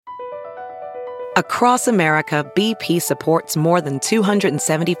Across America, BP supports more than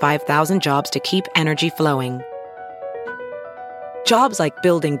 275,000 jobs to keep energy flowing. Jobs like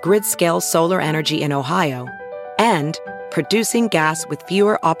building grid-scale solar energy in Ohio and producing gas with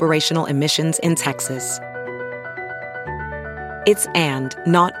fewer operational emissions in Texas. It's and,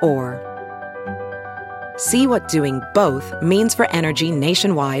 not or. See what doing both means for energy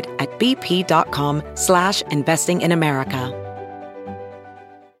nationwide at bp.com/investing in America.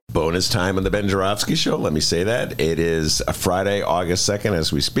 Bonus time on the Ben Joravsky Show. Let me say that. It is a Friday, August 2nd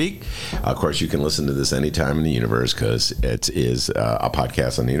as we speak. Of course, you can listen to this anytime in the universe because it is a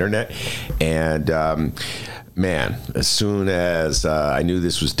podcast on the internet. And man, as soon as I knew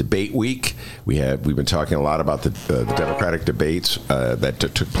this was debate week, we've been talking a lot about the Democratic debates that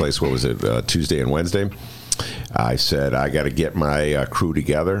took place, Tuesday and Wednesday. I said, I got to get my crew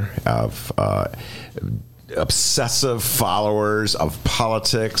together of obsessive followers of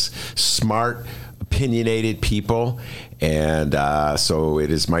politics, smart, opinionated people. And so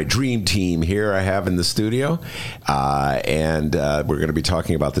it is my dream team here I have in the studio. And we're going to be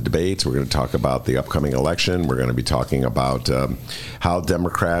talking about the debates. We're going to talk about the upcoming election. We're going to be talking about what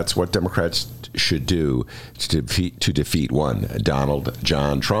Democrats should do to defeat one, Donald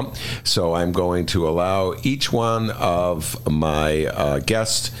John Trump. So I'm going to allow each one of my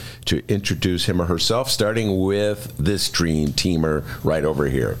guests to introduce him or herself, starting with this dream teamer right over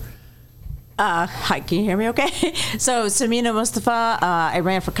here. Hi, can you hear me okay? So, Samena Mustafa, I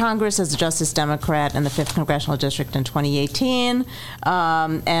ran for Congress as a Justice Democrat in the 5th Congressional District in 2018.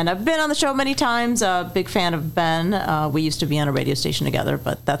 And I've been on the show many times, a big fan of Ben. We used to be on a radio station together,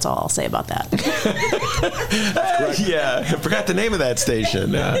 but that's all I'll say about that. Yeah, I forgot the name of that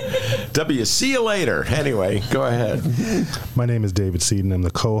station. See you later. Anyway, go ahead. My name is David Seaton. I'm the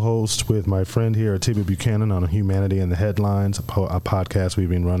co-host with my friend here, Atiba Buchanan, on Humanity in the Headlines, a podcast we've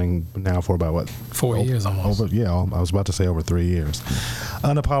been running now for about 4 years almost. I was about to say over 3 years.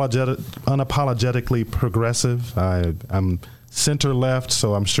 Unapologetically progressive. I'm center left,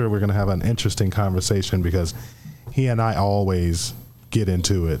 so I'm sure we're going to have an interesting conversation because he and I always get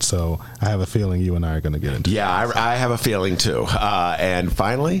into it. So I have a feeling you and I are going to get into it. Yeah, I have a feeling too. And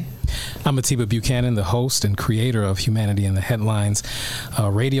finally, I'm Atiba Buchanan, the host and creator of Humanity in the Headlines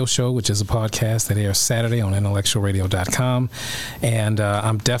radio show, which is a podcast that airs Saturday on intellectualradio.com. And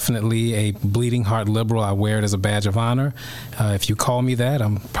I'm definitely a bleeding heart liberal. I wear it as a badge of honor. If you call me that,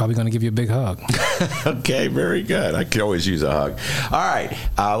 I'm probably going to give you a big hug. Okay, very good. I could always use a hug. All right,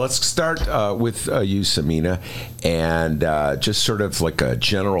 let's start with you, Sameena, and just sort of like a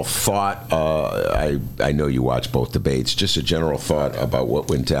general thought. I know you watch both debates. Just a general thought about what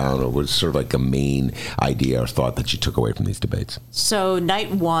went down, or was sort of like a main idea or thought that you took away from these debates. So night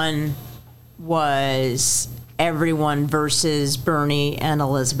one was everyone versus Bernie and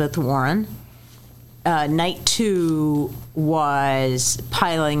Elizabeth Warren. Night two was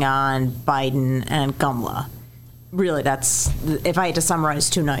piling on Biden and Gumla. Really, that's, if I had to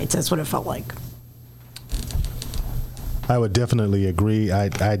summarize 2 nights, that's what it felt like. I would definitely agree. I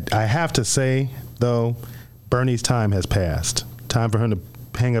have to say, though, Bernie's time has passed. Time for him to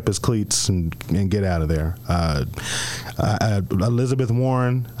hang up his cleats and get out of there. Elizabeth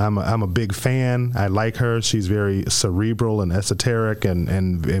Warren, I'm a big fan. I like her. She's very cerebral and esoteric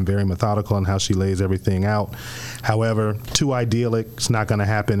and very methodical in how she lays everything out. However, too idyllic. It's not going to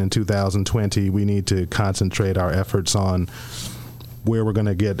happen in 2020. We need to concentrate our efforts on where we're going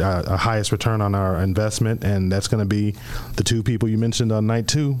to get a highest return on our investment, and that's going to be the 2 people you mentioned on night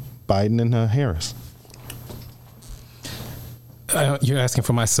 2, Biden and Harris. You're asking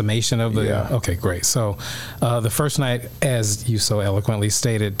for my summation of the... Yeah. Okay, great. So the first night, as you so eloquently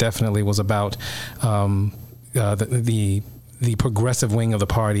stated, definitely was about the progressive wing of the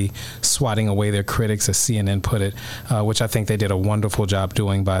party swatting away their critics, as CNN put it, which I think they did a wonderful job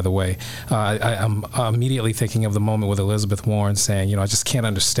doing, by the way. I'm immediately thinking of the moment with Elizabeth Warren saying, I just can't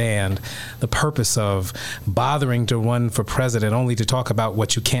understand the purpose of bothering to run for president only to talk about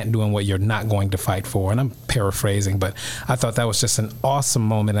what you can't do and what you're not going to fight for. And I'm paraphrasing, but I thought that was just an awesome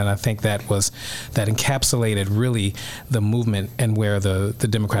moment, and I think that encapsulated really the movement and where the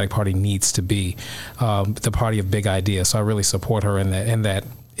Democratic Party needs to be, the party of big ideas. So I really support her in that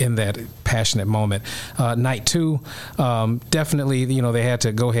passionate moment. Night 2, definitely, they had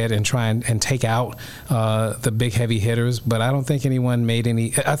to go ahead and try and take out the big heavy hitters, but I don't think anyone made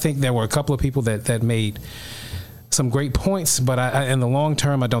any. I think there were a couple of people that made some great points, but in the long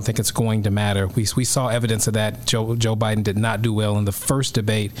term, I don't think it's going to matter. We saw evidence of that. Joe Biden did not do well in the first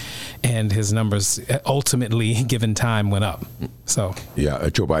debate, and his numbers ultimately, given time, went up. So yeah,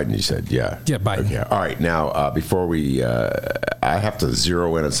 Joe Biden, you said, yeah. Yeah, Biden. Okay. All right, now before we, I have to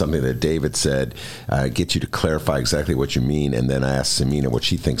zero in on something that David said, get you to clarify exactly what you mean, and then I ask Sameena what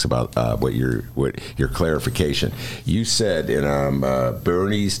she thinks about what your clarification. You said in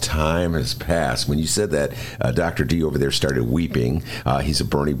Bernie's time has passed. When you said that, Dr. D over there started weeping. He's a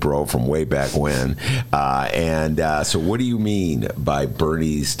Bernie bro from way back when, so what do you mean by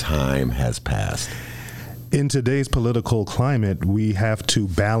Bernie's time has passed? In today's political climate, we have to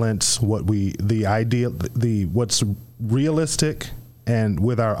balance what's realistic and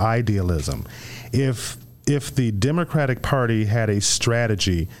with our idealism. If the Democratic Party had a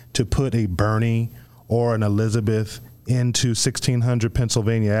strategy to put a Bernie or an Elizabeth into 1600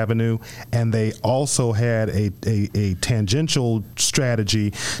 Pennsylvania Avenue, and they also had a tangential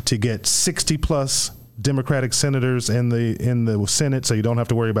strategy to get 60 plus Democratic senators in the Senate, so you don't have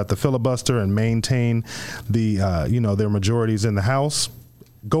to worry about the filibuster and maintain their majorities in the House,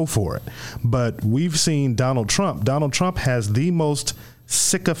 go for it. But we've seen Donald Trump. Donald Trump has the most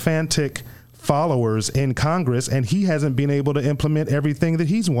sycophantic followers in Congress, and he hasn't been able to implement everything that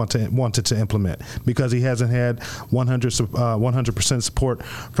he's wanted to implement because he hasn't had 100% support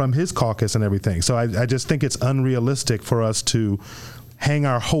from his caucus and everything. So I just think it's unrealistic for us to hang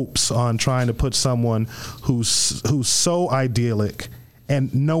our hopes on trying to put someone who's so idyllic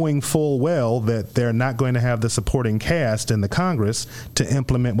and knowing full well that they're not going to have the supporting cast in the Congress to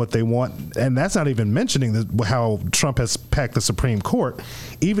implement what they want. And that's not even mentioning how Trump has packed the Supreme Court.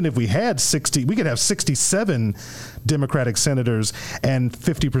 Even if we had 60, we could have 67 Democratic senators and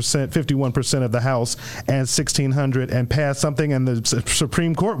 51% of the House and 1,600 and pass something, and the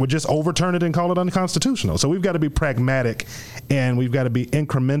Supreme Court would just overturn it and call it unconstitutional. So we've got to be pragmatic and we've got to be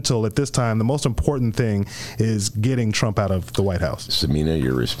incremental at this time. The most important thing is getting Trump out of the White House. Sameena,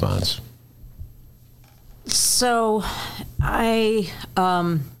 your response. So I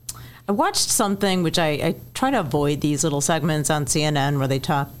watched something, which I try to avoid these little segments on CNN where they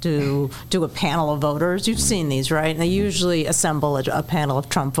talk to a panel of voters. You've seen these, right? And they usually assemble a panel of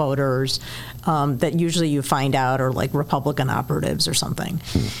Trump voters that usually you find out are like Republican operatives or something.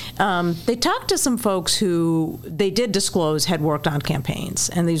 They talked to some folks who they did disclose had worked on campaigns,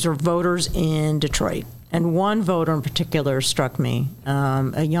 and these are voters in Detroit. And one voter in particular struck me,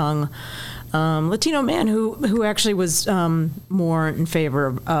 a young Latino man who actually was more in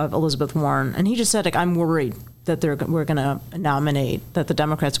favor of Elizabeth Warren, and he just said, like, I'm worried that the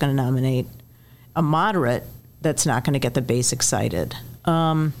Democrats are going to nominate a moderate that's not going to get the base excited.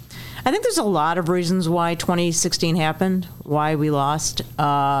 I think there's a lot of reasons why 2016 happened, why we lost,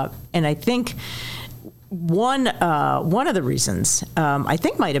 and I think one of the reasons I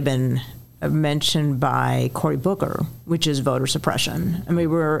think might have been mentioned by Cory Booker, which is voter suppression.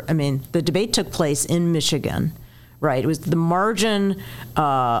 The debate took place in Michigan, right? It was the margin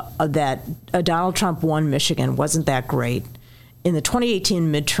that Donald Trump won Michigan wasn't that great. In the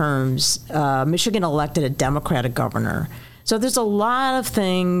 2018 midterms, Michigan elected a Democratic governor. So there's a lot of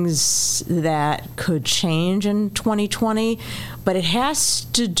things that could change in 2020, but it has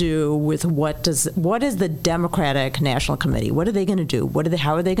to do with what is the Democratic National Committee? What are they going to do?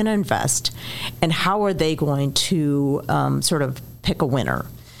 How are they going to invest? And how are they going to sort of pick a winner?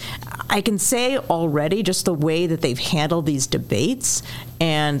 I can say already just the way that they've handled these debates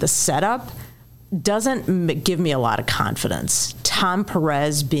and the setup doesn't give me a lot of confidence. Tom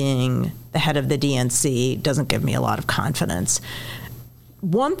Perez being the head of the DNC doesn't give me a lot of confidence.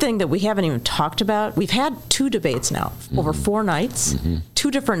 One thing that we haven't even talked about, we've had two debates now over 4 nights,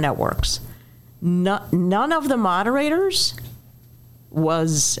 2 different networks. None of the moderators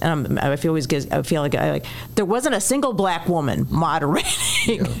was, I feel like there wasn't a single black woman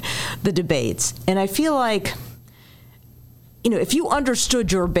moderating the debates. And I feel like, if you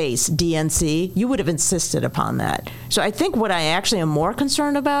understood your base, DNC, you would have insisted upon that. So I think what I actually am more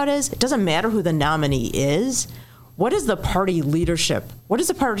concerned about is it doesn't matter who the nominee is. What is the party leadership? What does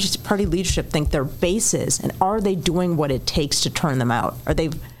the party leadership think their base is? And are they doing what it takes to turn them out? Are they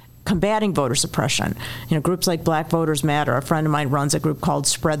combating voter suppression? Groups like Black Voters Matter. A friend of mine runs a group called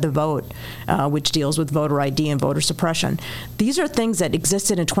Spread the Vote, which deals with voter ID and voter suppression. These are things that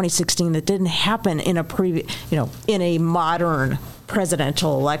existed in 2016 that didn't happen in in a modern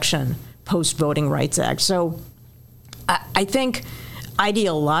presidential election post Voting Rights Act. So I think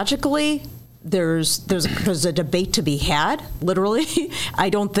ideologically there's a debate to be had. Literally, I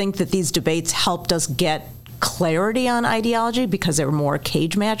don't think that these debates helped us get clarity on ideology because they were more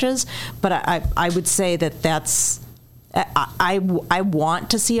cage matches, but I would say that's I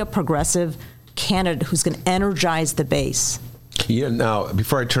want to see a progressive candidate who's going to energize the base. Yeah. Now,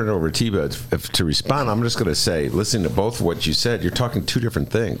 before I turn it over to Atiba to respond, I'm just going to say, listening to both of what you said, you're talking two different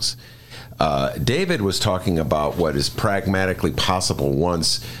things. David was talking about what is pragmatically possible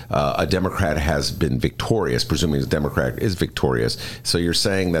once a Democrat has been victorious, presuming the Democrat is victorious. So you're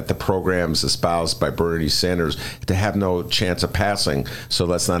saying that the programs espoused by Bernie Sanders to have no chance of passing, so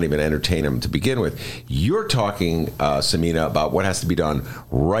let's not even entertain them to begin with. You're talking, Sameena, about what has to be done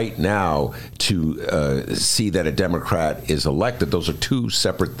right now to see that a Democrat is elected. Those are two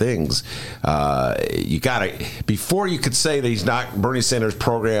separate things. You got to, before you could say that Bernie Sanders'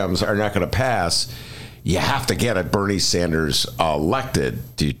 programs are not going to pass, you have to get Bernie Sanders elected.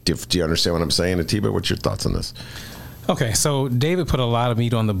 Do you understand what I'm saying, Atiba? What's your thoughts on this? Okay, so David put a lot of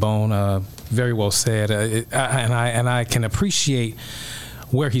meat on the bone. Very well said, and I can appreciate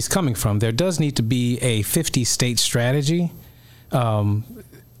where he's coming from. There does need to be a 50-state strategy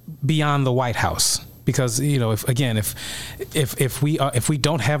beyond the White House. Because if we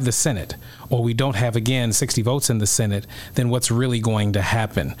don't have the Senate, or we don't have 60 votes in the Senate, then what's really going to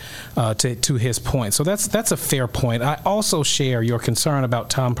happen? To his point, so that's a fair point. I also share your concern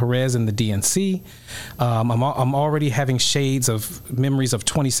about Tom Perez and the DNC. I'm already having shades of memories of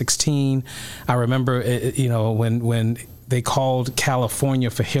 2016. I remember when they called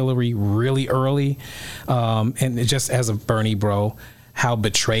California for Hillary really early, and just as a Bernie bro, how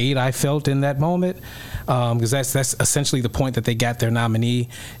betrayed I felt in that moment, because that's essentially the point that they got their nominee.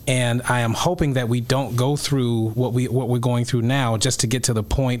 And I am hoping that we don't go through what we're going through now just to get to the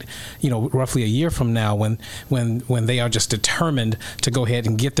point, roughly a year from now, when they are just determined to go ahead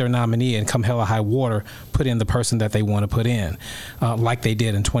and get their nominee and come hell or high water, put in the person that they want to put in, like they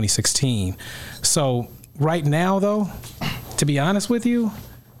did in 2016. So right now, though, to be honest with you,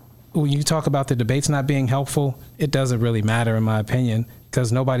 when you talk about the debates not being helpful, it doesn't really matter, in my opinion,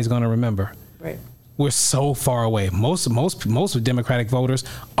 because nobody's going to remember. Right. We're so far away. Most Democratic voters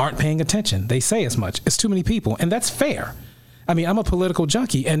aren't paying attention. They say as much. It's too many people, and that's fair. I mean, I'm a political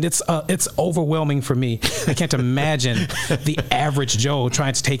junkie, and it's overwhelming for me. I can't imagine the average Joe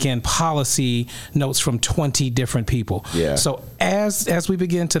trying to take in policy notes from 20 different people. Yeah. So as we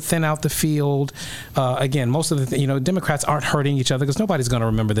begin to thin out the field, again, most of the Democrats aren't hurting each other because nobody's going to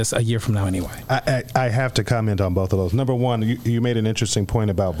remember this a year from now anyway. I have to comment on both of those. Number one, you made an interesting point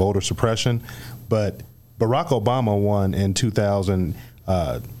about voter suppression, but Barack Obama won in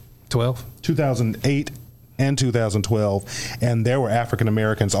 2008. And 2012, and there were African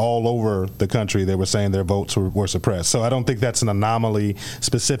Americans all over the country that were saying their votes were suppressed. So I don't think that's an anomaly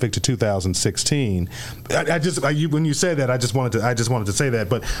specific to 2016. When you said that, I just wanted to say that.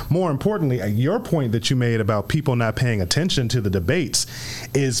 But more importantly, your point that you made about people not paying attention to the debates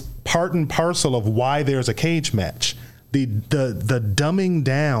is part and parcel of why there's a cage match. The dumbing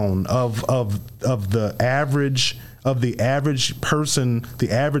down of the average person, the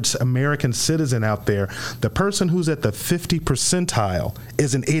average American citizen out there, the person who's at the 50 percentile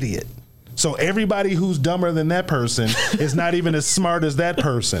is an idiot. So everybody who's dumber than that person is not even as smart as that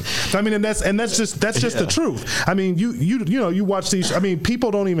person. So, I mean, and that's just the truth. I mean, you watch these. I mean, people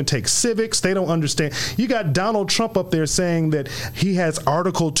don't even take civics. They don't understand. You got Donald Trump up there saying that he has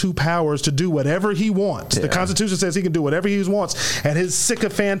Article 2 powers to do whatever he wants. Yeah. The Constitution says he can do whatever he wants, and his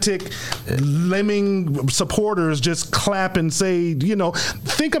sycophantic lemming supporters just clap and say,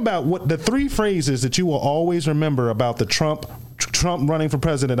 think about what the three phrases that you will always remember about the Trump running for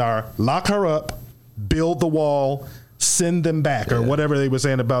president are: lock her up, build the wall, send them back, or whatever they were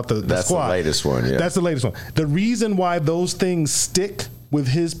saying about the That's squad. The latest one. Yeah. That's the latest one. The reason why those things stick with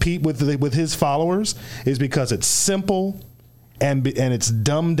his followers is because it's simple and it's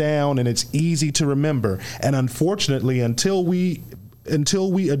dumbed down and it's easy to remember. And unfortunately, until we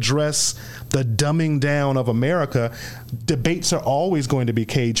address the dumbing down of America, debates are always going to be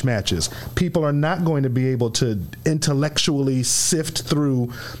cage matches. People are not going to be able to intellectually sift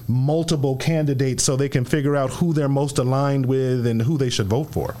through multiple candidates so they can figure out who they're most aligned with and who they should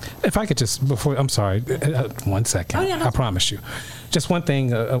vote for. If I could just, I'm sorry, 1 second. Oh, yeah, no. I promise you. Just one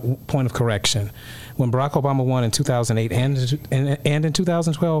thing, a point of correction. When Barack Obama won in 2008 and in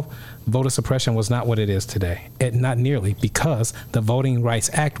 2012, voter suppression was not what it is today. Not nearly, because the Voting Rights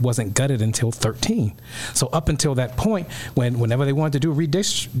Act wasn't gutted until 2013. So up until that point, whenever they wanted to do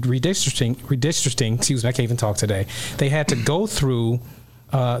redistricting, excuse me, I can't even talk today, they had to go through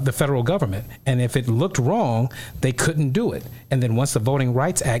the federal government. And if it looked wrong, they couldn't do it. And then once the Voting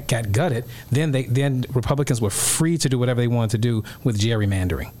Rights Act got gutted, then Republicans were free to do whatever they wanted to do with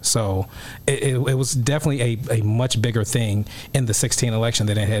gerrymandering. So it was definitely a much bigger thing in the 2016 election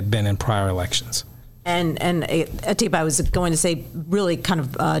than it had been in prior elections. And Atiba, I was going to say, really kind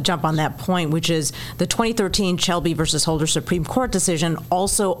of jump on that point, which is the 2013 Shelby versus Holder Supreme Court decision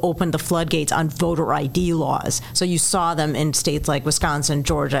also opened the floodgates on voter ID laws. So you saw them in states like Wisconsin,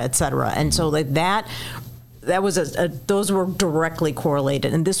 Georgia, et cetera. And so that was those were directly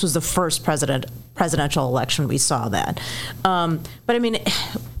correlated, and this was the first presidential election we saw that. But I mean,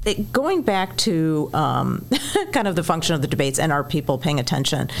 going back to kind of the function of the debates and our people paying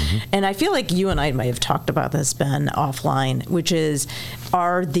attention, and I feel like you and I might have talked about this, Ben, offline, which is,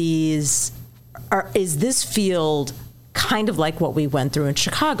 is this field kind of like what we went through in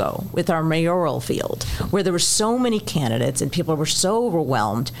Chicago with our mayoral field, where there were so many candidates and people were so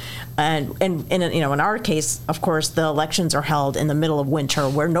overwhelmed. And in our case, of course, the elections are held in the middle of winter,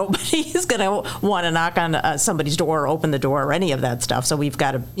 where nobody is going to want to knock on somebody's door or open the door or any of that stuff. So we've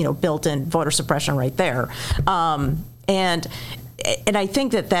got a built-in voter suppression right there. And I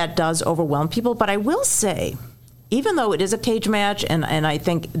think that does overwhelm people. But I will say, even though it is a cage match, and I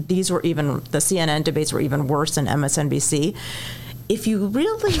think the CNN debates were even worse than MSNBC, if you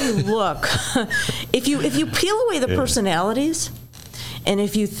really look, if you peel away the personalities, and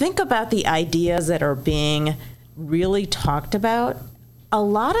if you think about the ideas that are being really talked about, a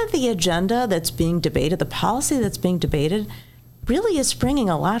lot of the agenda that's being debated, the policy that's being debated, really is springing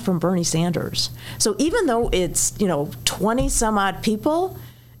a lot from Bernie Sanders. So even though it's 20 some odd people,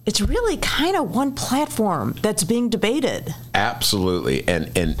 it's really kind of one platform that's being debated. Absolutely,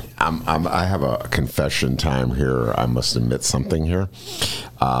 and I have a confession time here. I must admit something here.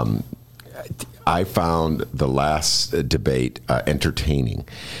 I found the last debate entertaining,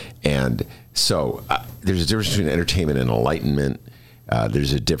 and so there's a difference between entertainment and enlightenment.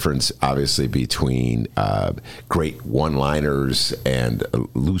 There's a difference, obviously, between great one-liners and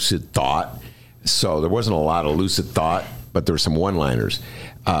lucid thought. So there wasn't a lot of lucid thought, but there were some one-liners.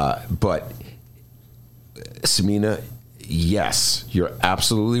 But Sameena, yes, you're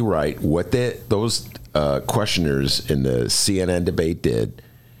absolutely right. What those questioners in the CNN debate did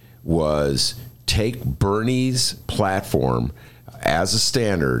was take Bernie's platform as a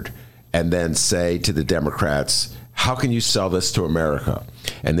standard and then say to the Democrats, how can you sell this to America?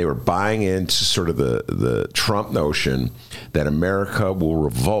 And they were buying into sort of the Trump notion that America will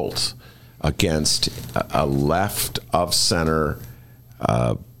revolt against a left of center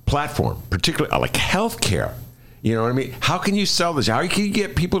platform, particularly like healthcare. You know what I mean? How can you sell this? How can you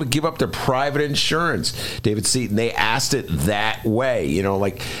get people to give up their private insurance? David Seaton, they asked it that way.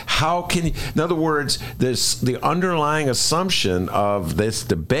 How can you, in other words, the underlying assumption of this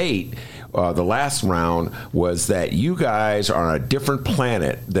debate, the last round, was that you guys are on a different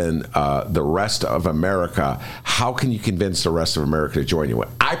planet than the rest of America. How can you convince the rest of America to join you?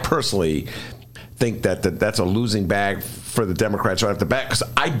 I personally think that's a losing bag for the Democrats right off the bat, because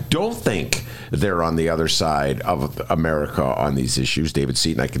I don't think they're on the other side of America on these issues. David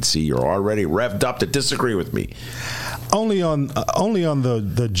Seaton, I can see you're already revved up to disagree with me. Only on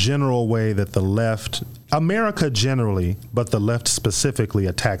the general way that the left, America generally, but the left specifically,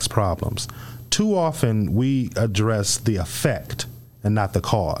 attacks problems. Too often we address the effect and not the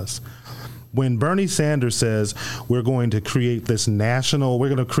cause. When Bernie Sanders says we're going to create we're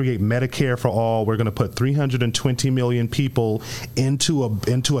going to create Medicare for all, we're going to put 320 million people into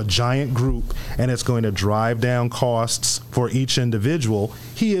a giant group, and it's going to drive down costs for each individual,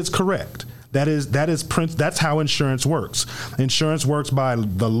 he is correct. That's how insurance works. Insurance works by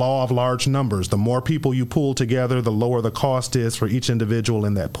the law of large numbers. The more people you pool together, the lower the cost is for each individual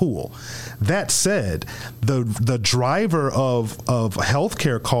in that pool. That said, the driver of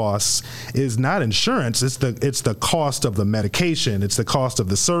healthcare costs is not insurance. It's the cost of the medication. It's the cost of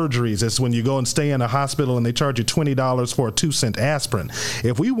the surgeries. It's when you go and stay in a hospital and they charge you $20 for a 2-cent aspirin.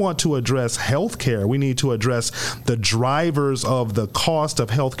 If we want to address healthcare, we need to address the drivers of the cost of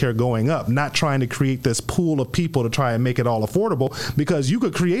healthcare going up, not trying to create this pool of people to try and make it all affordable, because you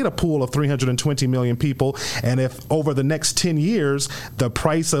could create a pool of 320 million people, and if over the next 10 years the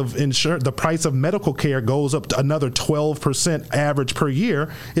price of medical care goes up to another 12% average per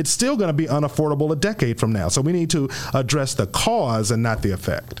year, it's still going to be unaffordable a decade from now. So we need to address the cause and not the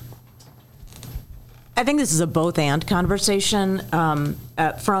effect. I think this is a both-and conversation.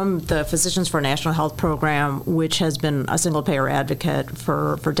 From the Physicians for a National Health Program, which has been a single-payer advocate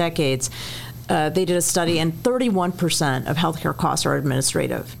for decades, they did a study, and 31% of healthcare costs are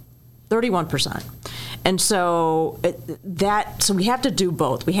administrative. 31%. And so we have to do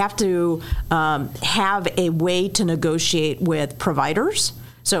both. We have to have a way to negotiate with providers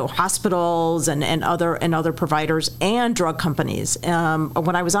So hospitals and other providers and drug companies.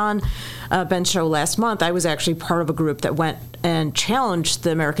 When I was on Ben's show last month, I was actually part of a group that went and challenged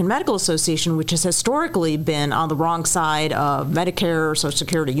the American Medical Association, which has historically been on the wrong side of Medicare, Social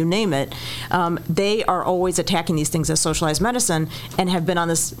Security, you name it. They are always attacking these things as socialized medicine, and have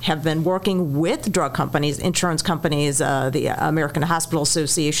been working with drug companies, insurance companies, the American Hospital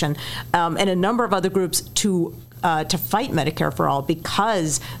Association, and a number of other groups to fight Medicare for All,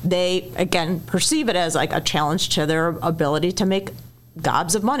 because they, again, perceive it as like a challenge to their ability to make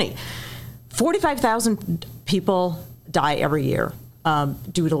gobs of money. 45,000 people die every year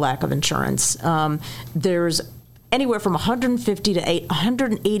due to lack of insurance. There's anywhere from 150 to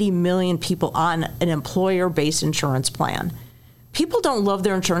 180 million people on an employer-based insurance plan. People don't love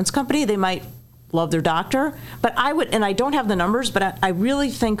their insurance company. They might love their doctor, but I would, and I don't have the numbers, but I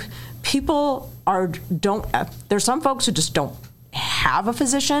really think people there's some folks who just don't have a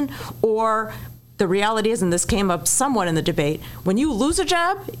physician, or the reality is, and this came up somewhat in the debate, when you lose a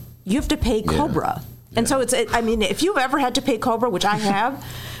job, you have to pay COBRA. And so if you've ever had to pay COBRA, which I have,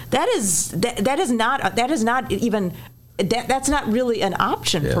 that's not really an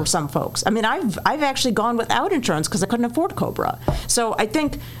option for some folks. I mean, I've actually gone without insurance because I couldn't afford COBRA. So I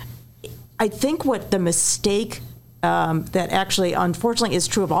think what the mistake that actually, unfortunately, is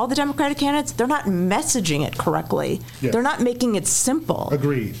true of all the Democratic candidates, they're not messaging it correctly. Yes. They're not making it simple.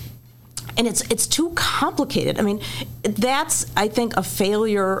 Agreed. And it's too complicated. I mean, that's, I think, a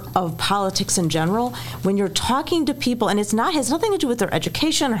failure of politics in general. When you're talking to people, and has nothing to do with their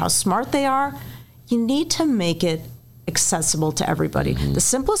education or how smart they are, you need to make it accessible to everybody. Mm-hmm. The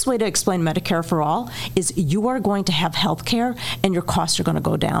simplest way to explain Medicare for All is you are going to have health care and your costs are going to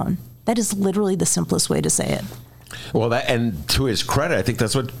go down. That is literally the simplest way to say it. Well, and to his credit, I think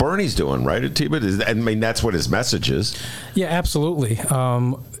that's what Bernie's doing, right, Atiba? I mean, that's what his message is. Yeah, absolutely.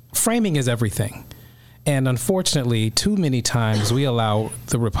 Framing is everything. And unfortunately, too many times we allow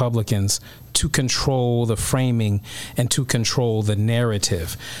the Republicans to control the framing and to control the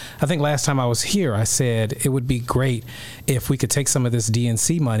narrative. I think last time I was here, I said it would be great if we could take some of this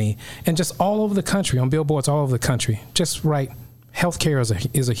DNC money and just all over the country, on billboards all over the country, just write, healthcare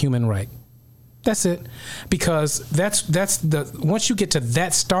is a human right. That's it. Because once you get to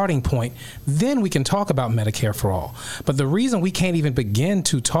that starting point, then we can talk about Medicare for All. But the reason we can't even begin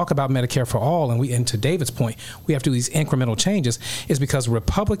to talk about Medicare for All, and to David's point, we have to do these incremental changes, is because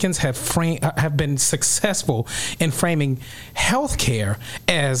Republicans have been successful in framing healthcare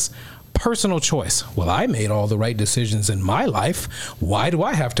as personal choice. Well, I made all the right decisions in my life. Why do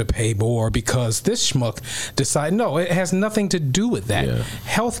I have to pay more because this schmuck decided? No, it has nothing to do with that. Yeah.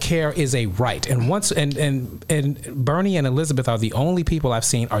 Healthcare is a right. And once and Bernie and Elizabeth are the only people I've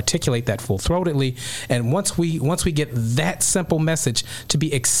seen articulate that full-throatedly. And once we get that simple message to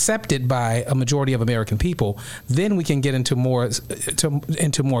be accepted by a majority of American people, then we can get into more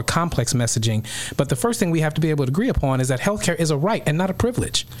complex messaging. But the first thing we have to be able to agree upon is that healthcare is a right and not a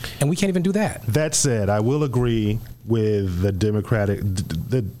privilege. And we can't even do that. That said, I will agree with the Democratic.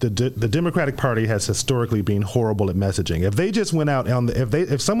 The Democratic Party has historically been horrible at messaging. If they just went out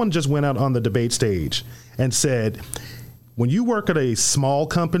if someone just went out on the debate stage and said, when you work at a small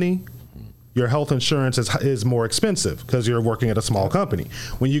company, your health insurance is more expensive because you're working at a small company.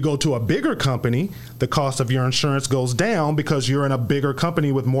 When you go to a bigger company, the cost of your insurance goes down because you're in a bigger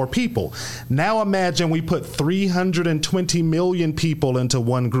company with more people. Now imagine we put 320 million people into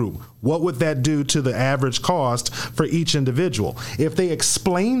one group. What would that do to the average cost for each individual? If they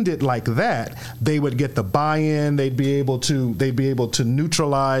explained it like that, they would get the buy-in. They'd be able to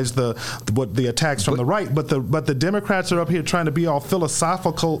neutralize the attacks from the right. But the Democrats are up here trying to be all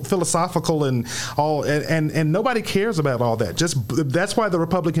philosophical and all, and nobody cares about all that. That's why the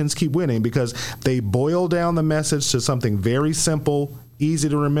Republicans keep winning, because they boil down the message to something very simple, easy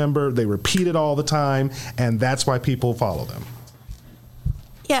to remember. They repeat it all the time, and that's why people follow them.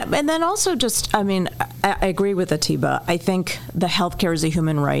 Yeah, and then also I agree with Atiba. I think the healthcare is a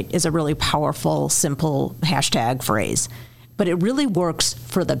human right is a really powerful, simple hashtag phrase, but it really works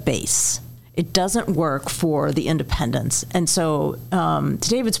for the base. It doesn't work for the independents. And so, to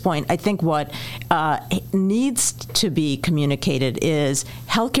David's point, I think what needs to be communicated is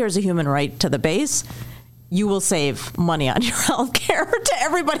healthcare is a human right to the base. You will save money on your health care to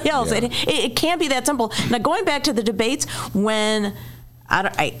everybody else. Yeah. It can't be that simple. Now, going back to the debates, when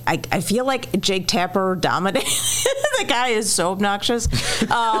I feel like Jake Tapper dominated. The guy is so obnoxious.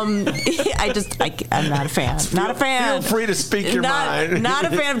 I'm not a fan. Not a fan. Feel free to speak your mind. Not a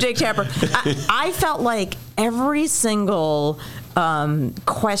fan of Jake Tapper. I felt like every single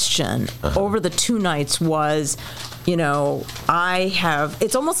question over the two nights was,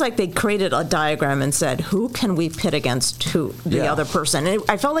 it's almost like they created a diagram and said, who can we pit against the other person? And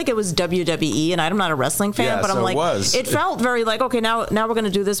I felt like it was WWE, and I'm not a wrestling fan, but I'm like, it felt very like, okay, now we're going to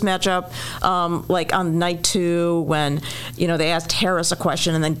do this matchup, like on night 2 when, they asked Harris a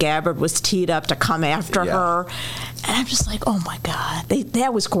question and then Gabbard was teed up to come after her. And I'm just like, oh my God,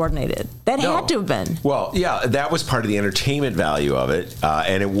 that was coordinated. That had to have been. Well, yeah, that was part of the entertainment value of it,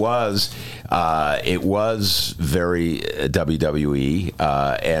 and it was very WWE,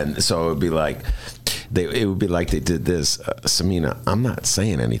 and so it would be like they did this. Sameena, I'm not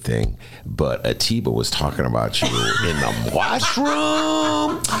saying anything, but Atiba was talking about you in the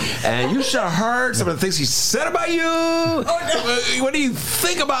washroom, and you should have heard some of the things he said about you. What do you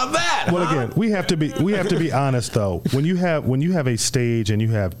think about that? Well, again, we have to be honest though. When you have a stage and you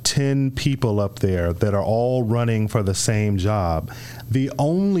have 10 people up there that are all running for the same job, the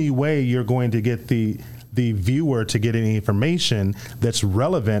only way you're going to get the viewer to get any information that's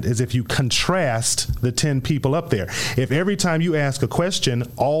relevant is if you contrast the 10 people up there. If every time you ask a question,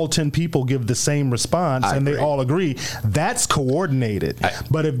 all 10 people give the same response and they all agree, that's coordinated.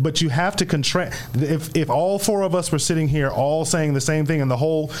 But you have to contrast. If all 4 of us were sitting here all saying the same thing and the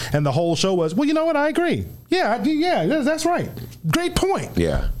whole show was, well, you know what, I agree. Yeah, that's right. Great point.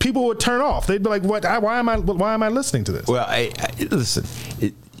 Yeah. People would turn off. They'd be like, what? Why am I listening to this? Well, listen.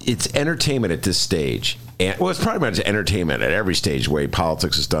 It's entertainment at this stage. And, it's pretty much entertainment at every stage the way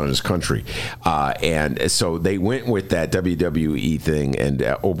politics is done in this country. And so they went with that WWE thing. And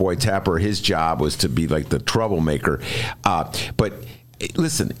oh boy, Tapper, his job was to be like the troublemaker. But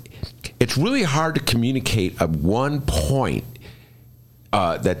listen, it's really hard to communicate at one point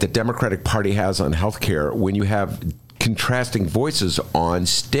that the Democratic Party has on health care when you have contrasting voices on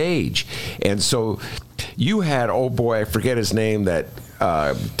stage. And so you had, oh boy, I forget his name, that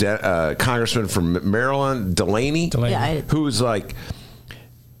congressman from Maryland, Delaney. Yeah, who's like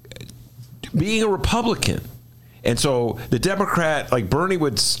being a Republican. And so the Democrat, like Bernie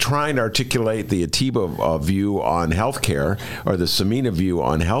was trying to articulate the Atiba view on healthcare, or the Sameena view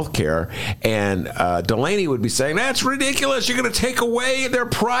on healthcare, and Delaney would be saying, that's ridiculous, you're going to take away their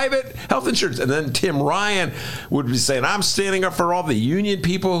private health insurance. And then Tim Ryan would be saying, I'm standing up for all the union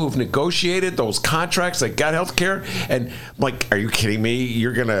people who've negotiated those contracts that got healthcare. And like, are you kidding me?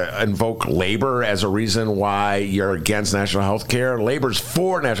 You're going to invoke labor as a reason why you're against national healthcare? Labor's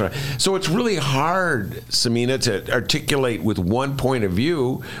for national. So it's really hard, Sameena, to articulate with one point of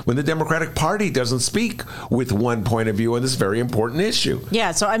view when the Democratic Party doesn't speak with one point of view on this very important issue.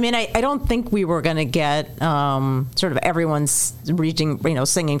 Yeah, so I mean, I don't think we were going to get sort of everyone's reaching,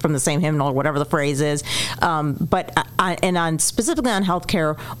 singing from the same hymnal, whatever the phrase is. But specifically on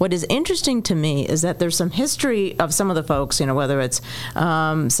healthcare, what is interesting to me is that there's some history of some of the folks, whether it's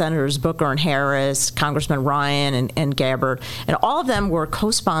Senators Booker and Harris, Congressman Ryan and Gabbard, and all of them were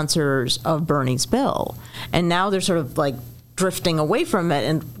co-sponsors of Bernie's bill. And now they're sort of like drifting away from it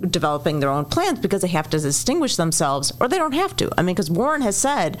and developing their own plans because they have to distinguish themselves, or they don't have to. I mean, because Warren has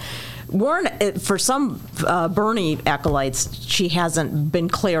said, for some Bernie acolytes, she hasn't been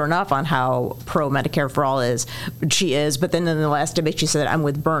clear enough on how pro-Medicare for all is. She is, but then in the last debate she said, I'm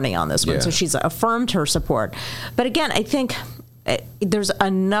with Bernie on this one. So she's affirmed her support. But again, I think there's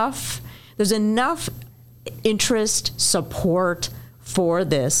enough interest, support for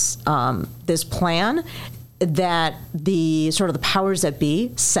this plan that the sort of the powers that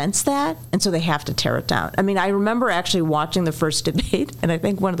be sense that, and so they have to tear it down. I mean, I remember actually watching the first debate, and I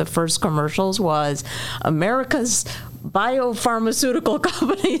think one of the first commercials was America's biopharmaceutical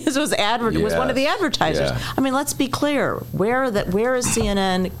company. This was was one of the advertisers. Yeah. I mean, let's be clear. Where is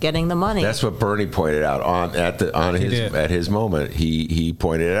CNN getting the money? That's what Bernie pointed out at his moment. He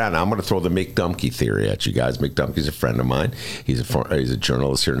pointed it out. And I'm going to throw the Mick Dumke theory at you guys. Mick Dumke's a friend of mine. He's a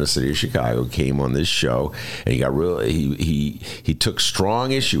journalist here in the city of Chicago. Came on this show, and he took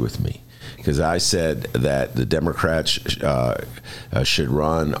strong issue with me, because I said that the Democrats should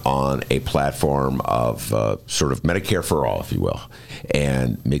run on a platform of sort of Medicare for all, if you will.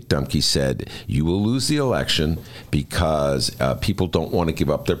 And Mick Dumke said, you will lose the election because people don't want to give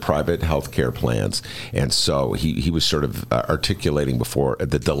up their private health care plans. And so he was sort of articulating before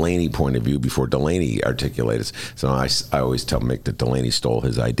the Delaney point of view before Delaney articulated. So I always tell Mick that Delaney stole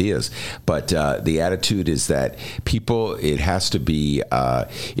his ideas. But the attitude is that people, it has to be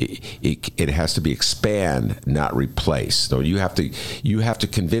expand, not replace. So you have to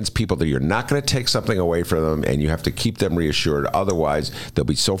convince people that you're not going to take something away from them, and you have to keep them reassured. Otherwise, they'll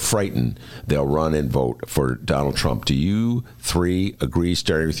be so frightened they'll run and vote for Donald Trump. Do you three agree,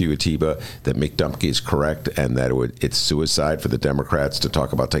 starting with you, Atiba, that Mick Dumke is correct and that it's suicide for the Democrats to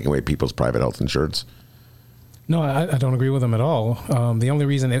talk about taking away people's private health insurance? No, I don't agree with them at all. The only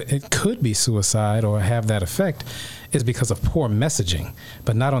reason it could be suicide or have that effect is because of poor messaging,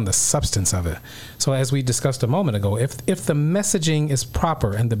 but not on the substance of it. So as we discussed a moment ago, if the messaging is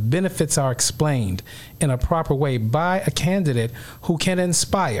proper and the benefits are explained in a proper way by a candidate who can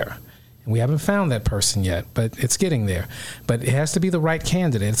inspire, and we haven't found that person yet, but it's getting there. But it has to be the right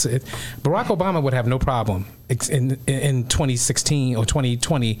candidate. Barack Obama would have no problem in 2016 or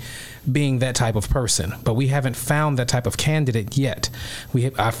 2020 being that type of person, but we haven't found that type of candidate yet. We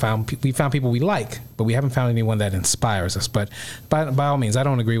found people we like, but we haven't found anyone that inspires us. But by all means, I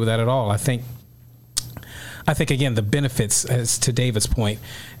don't agree with that at all. I think again, the benefits, as to David's point,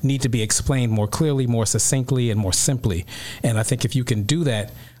 need to be explained more clearly, more succinctly, and more simply. And I think if you can do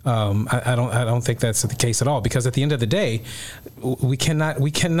that, I don't think that's the case at all. Because at the end of the day, we cannot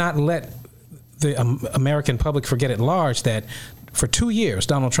let the American public forget at large that for 2 years,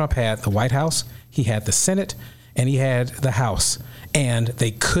 Donald Trump had the White House, he had the Senate, and he had the House, and they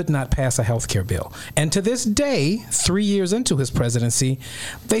could not pass a health care bill. And to this day, 3 years into his presidency,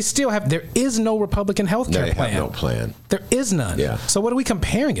 there is no Republican health care plan. They have no plan. There is none. Yeah. So what are we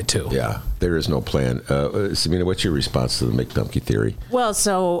comparing it to? Yeah, there is no plan. Sameena, what's your response to the McDumpky theory? Well,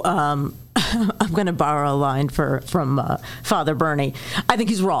 so I'm going to borrow a line from Father Bernie. I think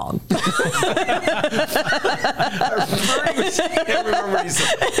he's wrong. I remember what he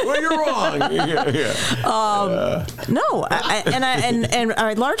said. Well, you're wrong. No,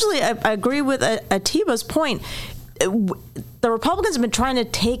 I largely agree with Atiba's point. The Republicans have been trying to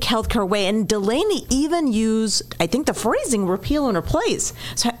take health care away, and Delaney even used, I think, the phrasing "repeal and replace,"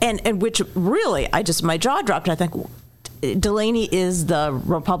 and which really, my jaw dropped. I think Delaney is the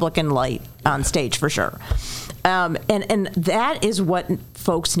Republican light on stage for sure. And that is what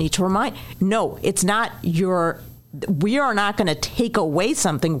folks need to remind. No, it's not we are not going to take away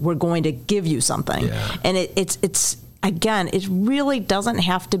something. We're going to give you something. Yeah. And it's again, it really doesn't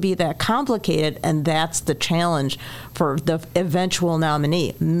have to be that complicated. And that's the challenge for the eventual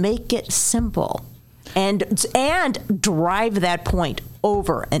nominee. Make it simple and drive that point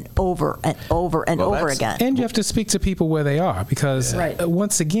over and over and over and over again. And you have to speak to people where they are, because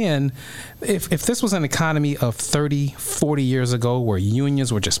once again, if this was an economy of 30, 40 years ago where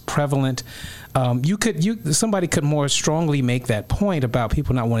unions were just prevalent, somebody could more strongly make that point about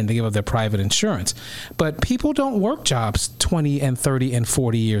people not wanting to give up their private insurance. But people don't work jobs 20 and 30 and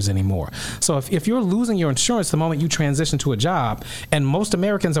 40 years anymore. So if you're losing your insurance the moment you transition to a job, and most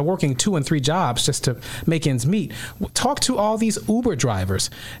Americans are working 2 and 3 jobs just to make ends meet, talk to all these Uber drivers.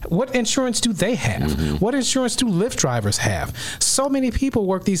 What insurance do they have? Mm-hmm. What insurance do Lyft drivers have? So many people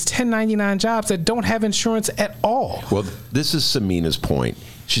work these 1099 jobs that don't have insurance at all. Well, this is Sameena's point.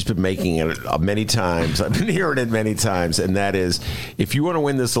 She's been making it many times. I've been hearing it many times, and that is, if you want to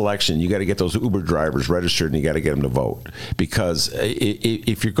win this election, you got to get those Uber drivers registered, and you got to get them to vote. Because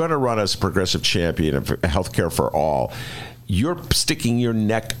if you're going to run as a progressive champion of healthcare for all, you're sticking your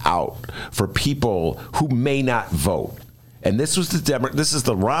neck out for people who may not vote. And this was this is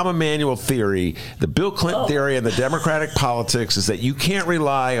the Rahm Emanuel theory, the Bill Clinton theory, and the Democratic politics is that you can't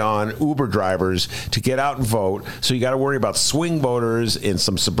rely on Uber drivers to get out and vote. So you got to worry about swing voters in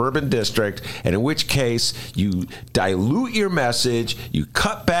some suburban district, and in which case you dilute your message, you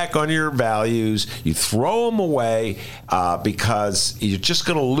cut back on your values, you throw them away because you're just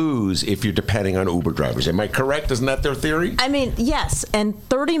going to lose if you're depending on Uber drivers. Am I correct? Isn't that their theory? I mean, yes, and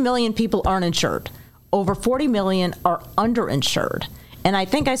 30 million people aren't insured. Over 40 million are underinsured. And I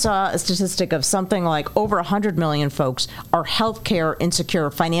think I saw a statistic of something like over 100 million folks are healthcare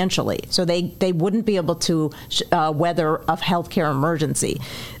insecure financially. So they wouldn't be able to weather a healthcare emergency.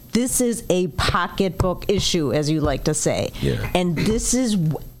 This is a pocketbook issue, as you like to say. Yeah. And this is,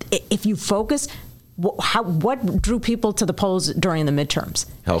 if you focus, what drew people to the polls during the midterms?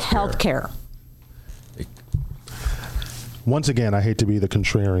 Healthcare. Once again, I hate to be the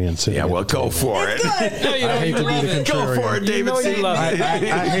contrarian. Yeah, well, go for it. I hate to be the contrarian. Go for it, David.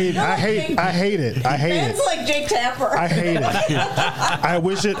 I hate it. It's like Jake Tapper. I hate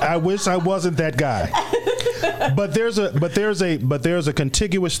it. I wish I wasn't that guy. But there's a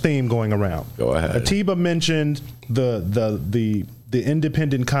contiguous theme going around. Go ahead. Atiba mentioned the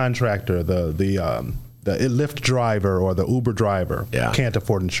independent contractor, the Lyft driver or the Uber driver can't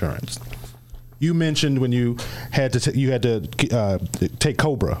afford insurance. You mentioned when you had to take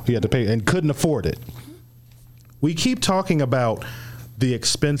Cobra, you had to pay and couldn't afford it. We keep talking about the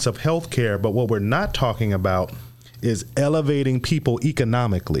expense of health care, but what we're not talking about is elevating people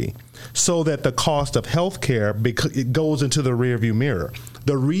economically so that the cost of health care it goes into the rearview mirror.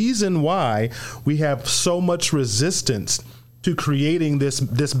 The reason why we have so much resistance to creating this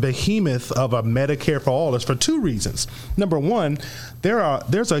behemoth of a Medicare for all is for two reasons. Number one,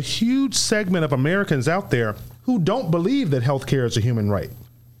 there's a huge segment of Americans out there who don't believe that health care is a human right.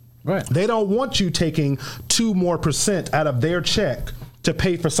 Right. They don't want you taking 2% more out of their check to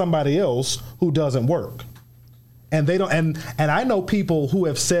pay for somebody else who doesn't work. And they don't, and I know people who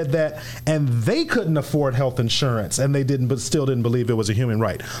have said that, and they couldn't afford health insurance, and they didn't, but still didn't believe it was a human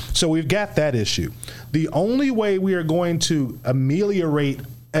right. So we've got that issue. The only way we are going to ameliorate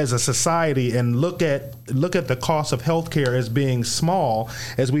as a society and look at the cost of healthcare as being small,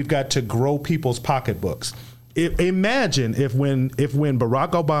 as we've got to grow people's pocketbooks. Imagine if when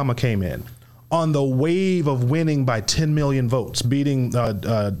Barack Obama came in, on the wave of winning by 10 million votes, beating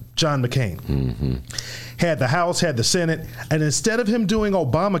John McCain, had the House, had the Senate, and instead of him doing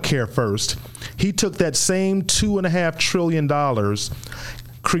Obamacare first, he took that same $2.5 trillion,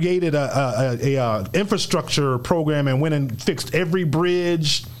 created a infrastructure program, and went and fixed every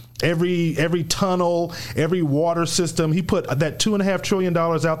bridge, every tunnel, every water system. He put that $2.5 trillion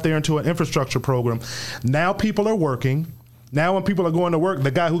out there into an infrastructure program. Now people are working. Now when people are going to work,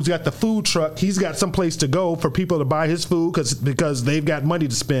 the guy who's got the food truck, he's got some place to go for people to buy his food because they've got money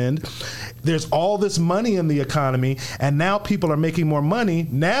to spend. There's all this money in the economy, and now people are making more money.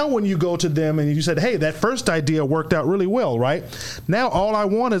 Now when you go to them and you said, hey, that first idea worked out really well, right? Now all I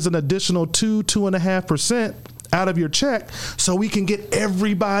want is an additional 2.5% out of your check so we can get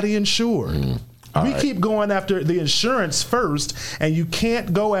everybody insured. We keep going after the insurance first, and you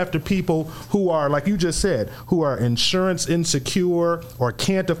can't go after people who are, like you just said, who are insurance insecure or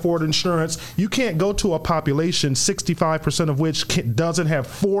can't afford insurance. You can't go to a population, 65% of which doesn't have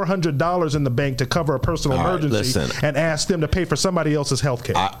 $400 in the bank to cover a personal emergency, and ask them to pay for somebody else's health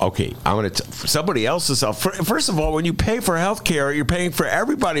care. Okay, I'm going to somebody else's health. First of all, when you pay for health care, you're paying for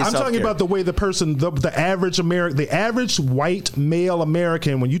everybody's health care. I'm talking about the way the person, the average American, the average white male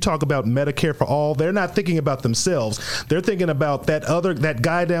American, when you talk about Medicare for all, they're not thinking about themselves. They're thinking about that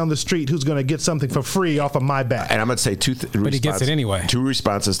guy down the street who's going to get something for free off of my back. And I'm going to say but he gets it anyway. Two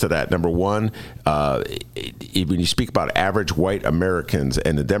responses to that. Number one, when you speak about average white Americans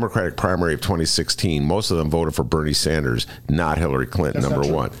and the Democratic primary of 2016, most of them voted for Bernie Sanders, not Hillary Clinton. That's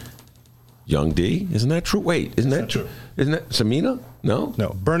number one. Young D, isn't that true? Wait, isn't that true? Isn't that Sameena?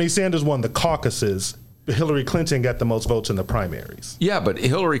 No. Bernie Sanders won the caucuses. Hillary Clinton got the most votes in the primaries. Yeah, but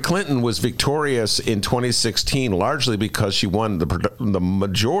Hillary Clinton was victorious in 2016 largely because she won the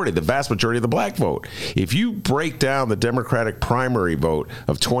vast majority of the black vote. If you break down the Democratic primary vote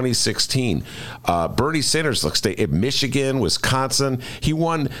of 2016, Bernie Sanders, in Michigan, Wisconsin, he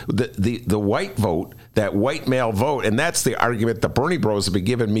won the white vote, that white male vote, and that's the argument the Bernie bros have been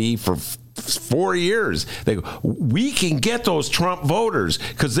giving me for 4 years. They go, we can get those Trump voters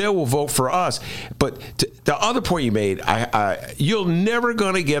because they will vote for us. But the other point you made, you're never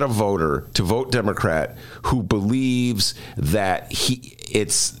going to get a voter to vote Democrat who believes that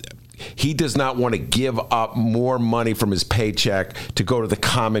he does not want to give up more money from his paycheck to go to the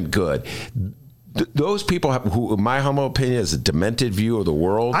common good. Those people who, in my humble opinion, has a demented view of the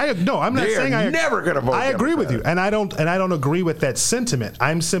world. I'm not saying I'm never going to vote. I agree with you, and I don't agree with that sentiment.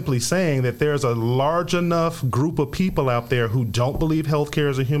 I'm simply saying that there's a large enough group of people out there who don't believe healthcare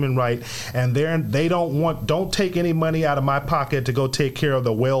is a human right, and they don't take any money out of my pocket to go take care of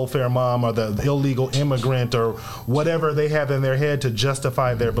the welfare mom or the illegal immigrant or whatever they have in their head to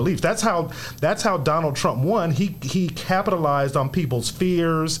justify their beliefs. That's how Donald Trump won. He capitalized on people's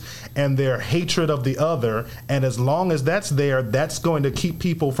fears and their hatred of the other, and as long as that's there, that's going to keep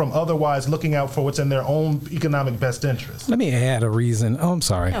people from otherwise looking out for what's in their own economic best interest. Let me add a reason. Oh, I'm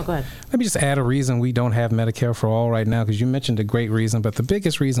sorry. No, go ahead. Let me just add a reason we don't have Medicare for all right now, because you mentioned a great reason, but the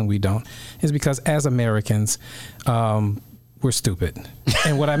biggest reason we don't is because as Americans, we're stupid.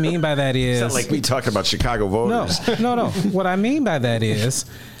 And what I mean by that is... It's not like me talking about Chicago voters. No. What I mean by that is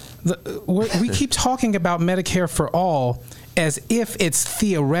we keep talking about Medicare for all as if it's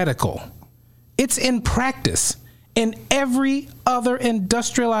theoretical. It's in practice in every other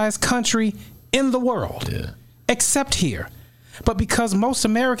industrialized country in the world, except here. But because most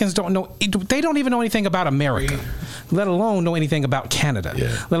Americans don't even know anything about America, let alone know anything about Canada,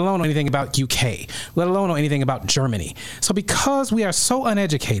 let alone know anything about UK, let alone know anything about Germany. So because we are so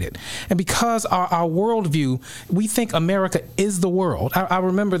uneducated, and because our worldview, we think America is the world. I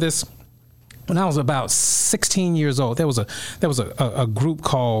remember this. When I was about 16 years old, there was a group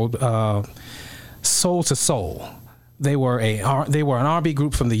called Soul to Soul They were an R&B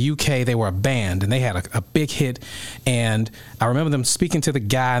group from the UK. They were a band, and they had a big hit. And I remember them speaking to the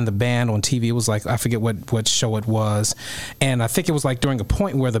guy in the band on TV. It was like, I forget what show it was. And I think it was like during a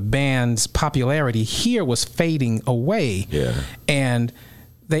point where the band's popularity here was fading away. Yeah. And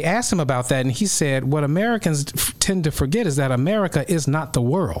they asked him about that, and he said, what Americans tend to forget is that America is not the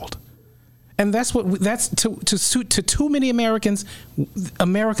world. And that's to too many Americans,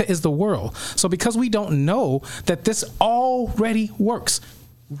 America is the world. So because we don't know that this already works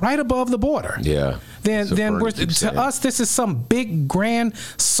right above the border, then to us this is some big grand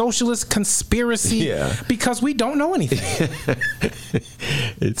socialist conspiracy because we don't know anything.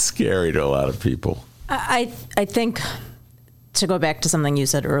 It's scary to a lot of people. I think, to go back to something you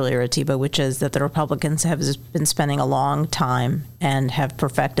said earlier, Atiba, which is that the Republicans have been spending a long time and have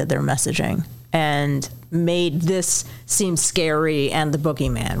perfected their messaging and made this seem scary and the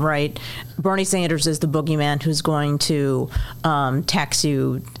boogeyman, right? Bernie Sanders is the boogeyman who's going to tax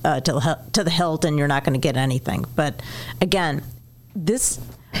you to the hilt and you're not going to get anything. But again,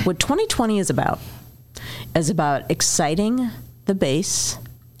 what 2020 is about exciting the base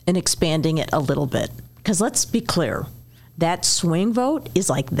and expanding it a little bit. Because let's be clear, that swing vote is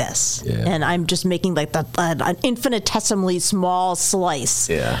like this. Yeah. And I'm just making like an infinitesimally small slice.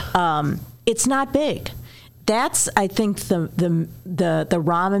 Yeah. It's not big. That's, I think, the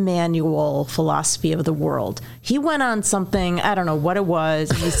Rahm Emanuel philosophy of the world. He went on something, I don't know what it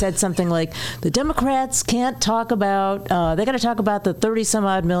was, and he said something like, the Democrats can't talk about, they got to talk about the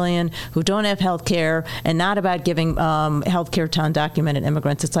 30-some-odd million who don't have health care and not about giving health care to undocumented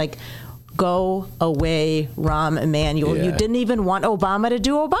immigrants. It's like, go away, Rahm Emanuel. Yeah. You didn't even want Obama to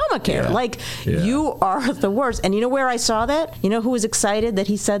do Obamacare. Yeah. You are the worst. And you know where I saw that? You know who was excited that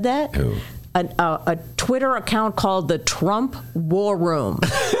he said that? Who? A Twitter account called the Trump War Room.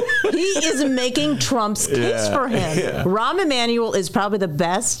 He is making Trump's case for him. Yeah. Rahm Emanuel is probably the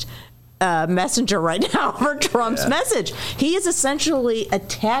best messenger right now for Trump's message. He is essentially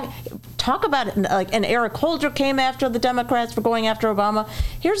talk about it like, and Eric Holder came after the Democrats for going after Obama.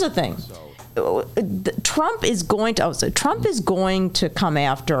 Here's the thing. Trump is going to come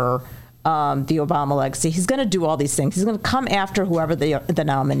after the Obama legacy. He's going to do all these things. He's going to come after whoever the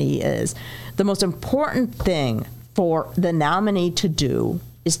nominee is. The most important thing for the nominee to do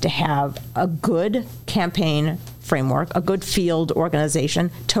is to have a good campaign framework, a good field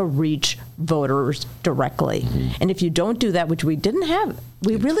organization to reach voters directly. Mm-hmm. And if you don't do that, which we didn't have,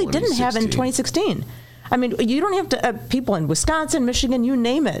 really didn't have in 2016. I mean, you don't have to, people in Wisconsin, Michigan, you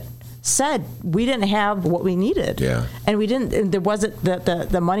name it, said we didn't have what we needed. Yeah. And we didn't, and there wasn't,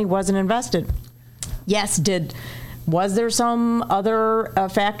 the money wasn't invested. Yes, was there some other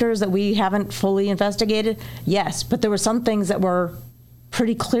factors that we haven't fully investigated? Yes, but there were some things that were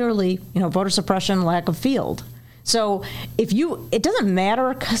pretty clearly, voter suppression, lack of field. So it doesn't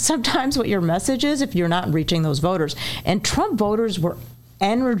matter sometimes what your message is if you're not reaching those voters. And Trump voters were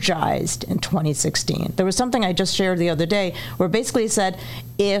energized in 2016. There was something I just shared the other day where basically it said,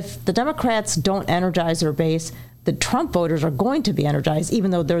 if the Democrats don't energize their base, the Trump voters are going to be energized, even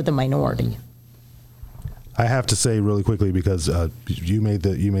though they're the minority. I have to say really quickly, because you made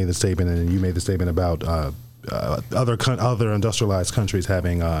the statement, and you made the statement about other industrialized countries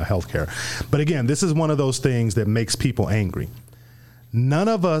having health care. But again, this is one of those things that makes people angry. None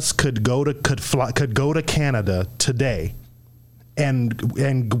of us could go to Canada today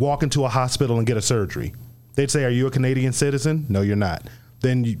and walk into a hospital and get a surgery. They'd say, "Are you a Canadian citizen?" No, you're not.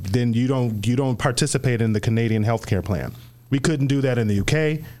 Then you don't participate in the Canadian health care plan. We couldn't do that in the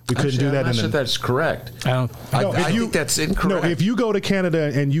UK. We couldn't do that. I'm not sure that's correct. I think that's incorrect. No, if you go to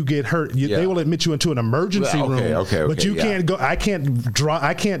Canada and you get hurt, they will admit you into an emergency room. Okay, but you can't go. I can't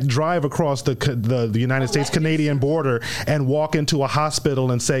drive across the United States Canadian border and walk into a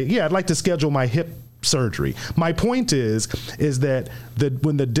hospital and say, "Yeah, I'd like to schedule my hip surgery." My point is that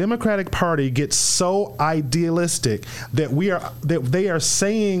when the Democratic Party gets so idealistic that they are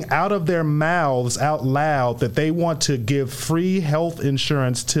saying out of their mouths out loud that they want to give free health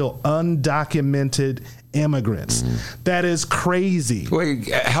insurance to undocumented immigrants. That is crazy. Wait,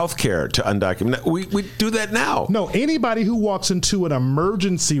 healthcare to undocumented. We do that now. No, anybody who walks into an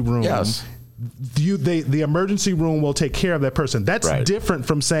emergency room. Yes. The emergency room will take care of that person. That's different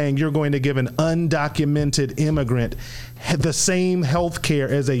from saying you're going to give an undocumented immigrant the same health care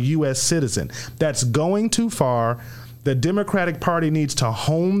as a U.S. citizen. That's going too far. The Democratic Party needs to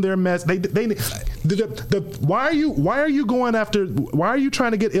hone their mess. Why are you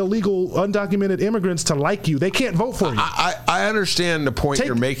trying to get illegal undocumented immigrants to like you? They can't vote for you. I understand the point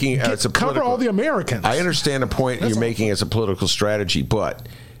you're making as a political. Cover all the Americans. I understand the point making as a political strategy, but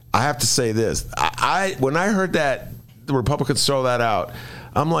I have to say this. When I heard that the Republicans throw that out.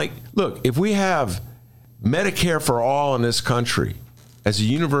 I'm like, look, if we have Medicare for all in this country as a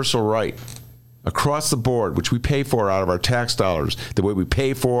universal right across the board, which we pay for out of our tax dollars, the way we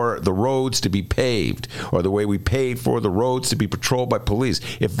pay for the roads to be paved, or the way we pay for the roads to be patrolled by police,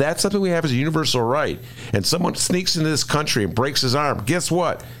 if that's something we have as a universal right, and someone sneaks into this country and breaks his arm, guess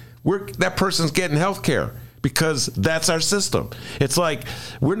what? That person's getting health care, because that's our system. It's like,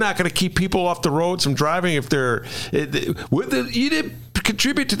 we're not going to keep people off the roads from driving if you didn't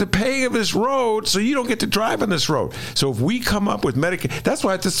contribute to the paying of this road, so you don't get to drive on this road. So if we come up with Medicare, that's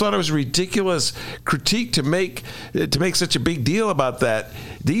why I just thought it was a ridiculous critique to make such a big deal about that.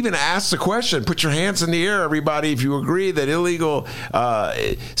 To even ask the question, put your hands in the air, everybody, if you agree that illegal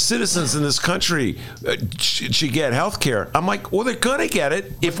citizens in this country should get health care. I'm like, well, they're going to get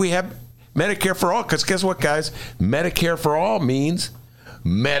it if we have Medicare for all, because guess what, guys? Medicare for all means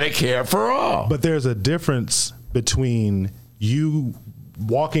Medicare for all. But there's a difference between you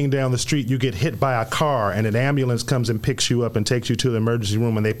walking down the street, you get hit by a car, and an ambulance comes and picks you up and takes you to the emergency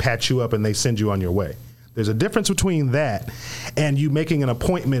room, and they patch you up and they send you on your way. There's a difference between that and you making an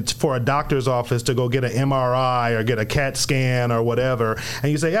appointment for a doctor's office to go get an MRI or get a CAT scan or whatever,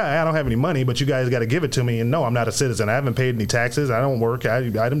 and you say, yeah, I don't have any money, but you guys got to give it to me, and no, I'm not a citizen. I haven't paid any taxes. I don't work. I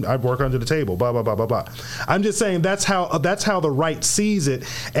work under the table, blah, blah, blah, blah, blah. I'm just saying that's how the right sees it,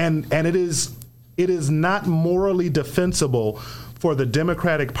 and it is not morally defensible for the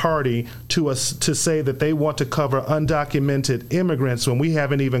Democratic Party to say that they want to cover undocumented immigrants when we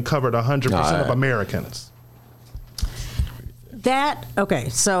haven't even covered 100% of Americans.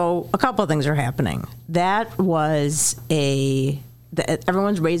 So a couple of things are happening. That was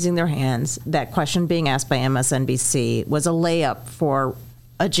everyone's raising their hands. That question being asked by MSNBC was a layup for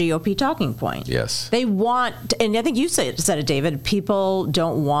a GOP talking point. Yes. They want, and I think you said it, David, people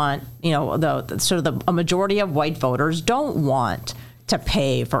don't want, a majority of white voters don't want to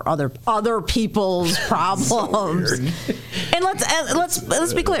pay for other people's problems. And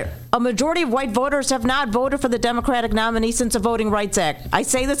let's be clear. A majority of white voters have not voted for the Democratic nominee since the Voting Rights Act. I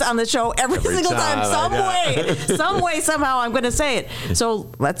say this on the show every single time. Some way, somehow I'm going to say it.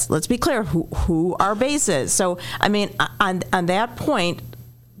 So let's be clear who our base is. So, I mean, on that point,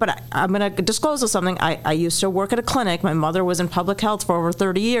 but I'm going to disclose something. I used to work at a clinic. My mother was in public health for over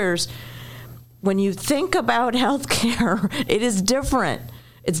 30 years. When you think about health care, it is different.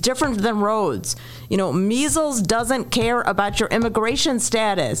 It's different than roads. Measles doesn't care about your immigration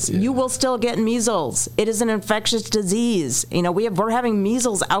status. Yeah. You will still get measles. It is an infectious disease. We're having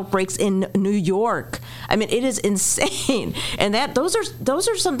measles outbreaks in New York. I mean, it is insane. And those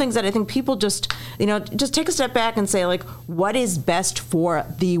are some things that I think people just take a step back and say, like, what is best for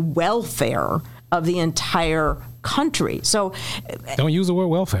the welfare of the entire country? So don't use the word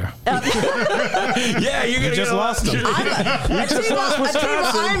welfare. Yeah, you just lost them.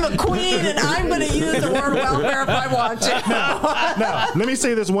 I'm a queen, and I'm going to use the word welfare if I want to. Now, let me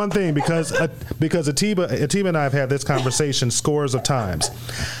say this one thing, because Atiba and I have had this conversation scores of times.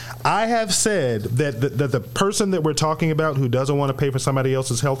 I have said that the person that we're talking about who doesn't want to pay for somebody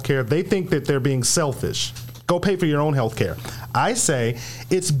else's health care, they think that they're being selfish. Go pay for your own health care. I say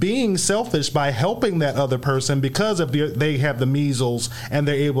it's being selfish by helping that other person because they have the measles and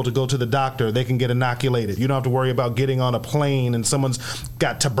they're able to go to the doctor. They can get inoculated. You don't have to worry about getting on a plane and someone's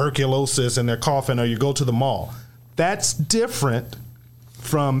got tuberculosis and they're coughing, or you go to the mall. That's different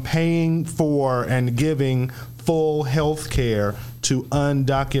from paying for and giving full health care to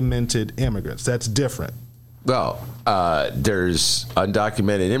undocumented immigrants. That's different. Well, there's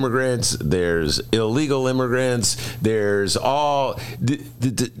undocumented immigrants, there's illegal immigrants, there's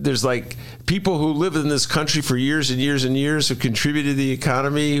there's like people who live in this country for years and years and years, who contributed to the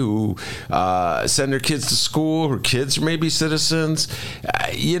economy, who send their kids to school, who kids are maybe citizens.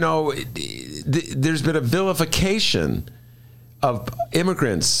 There's been a vilification of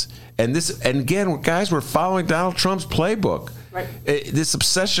immigrants. And again, guys, we're following Donald Trump's playbook. Right. This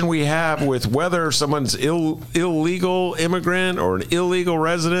obsession we have with whether someone's illegal immigrant or an illegal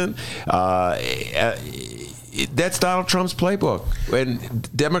resident, that's Donald Trump's playbook. And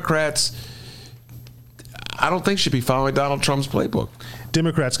Democrats, I don't think, should be following Donald Trump's playbook.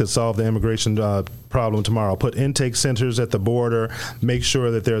 Democrats could solve the immigration problem tomorrow. Put intake centers at the border. Make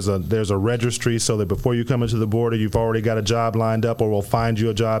sure that there's a registry so that before you come into the border, you've already got a job lined up, or we'll find you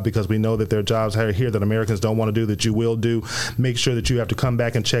a job, because we know that there are jobs here that Americans don't want to do that you will do. Make sure that you have to come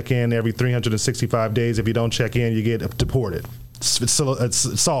back and check in every 365 days. If you don't check in, you get deported.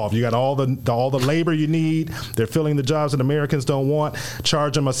 it's solved. You got all the labor you need. They're filling the jobs that Americans don't want.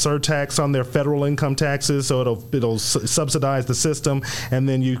 Charge them a surtax on their federal income taxes, so it'll subsidize the system. And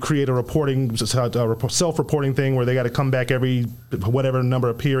then you create a self-reporting thing where they got to come back every whatever number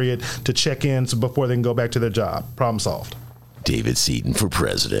of period to check in before they can go back to their job. Problem solved. David Seaton for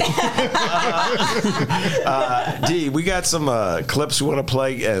president. D, we got some clips we want to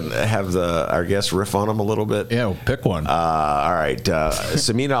play and have our guest riff on them a little bit. Yeah, we'll pick one. All right.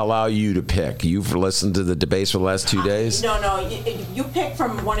 Sameena, I'll allow you to pick. You've listened to the debates for the last 2 days? No. You pick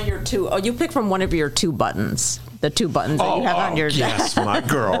from one of your two. Oh, you pick from one of your two buttons. The two buttons that you have on your. Yes, my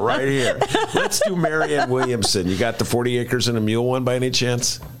girl, right here. Let's do Marianne Williamson. You got the 40 acres and a mule one by any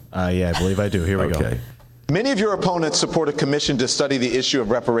chance? Yeah, I believe I do. Here we go. Many of your opponents support a commission to study the issue of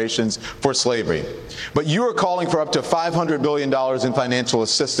reparations for slavery. But you are calling for up to $500 billion in financial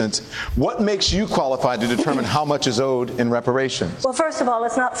assistance. What makes you qualified to determine how much is owed in reparations? Well, first of all,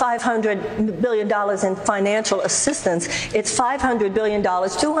 it's not $500 billion in financial assistance. It's $500 billion,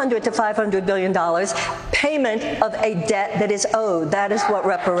 $200 to $500 billion, payment of a debt that is owed. That is what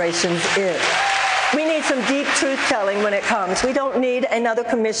reparations is. We need some deep truth-telling when it comes. We don't need another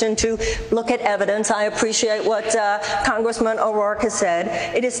commission to look at evidence. I appreciate what Congressman O'Rourke has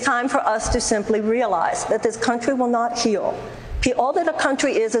said. It is time for us to simply realize that this country will not heal. All that a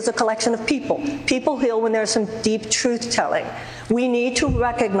country is a collection of people. People heal when there's some deep truth-telling. We need to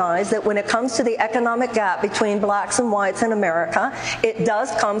recognize that when it comes to the economic gap between blacks and whites in America, it does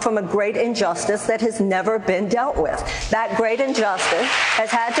come from a great injustice that has never been dealt with. That great injustice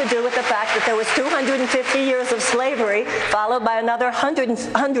has had to do with the fact that there was 250 years of slavery followed by another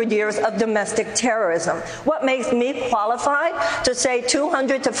 100 years of domestic terrorism. What makes me qualified to say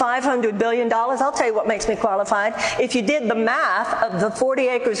 $200 to $500 billion? I'll tell you what makes me qualified. If you did the math of the 40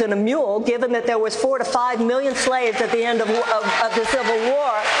 acres and a mule, given that there was 4 to 5 million slaves at the end of the Civil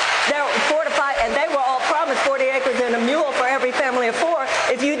War, there were 4 to 5, and they were all promised 40 acres and a mule for every family of 4.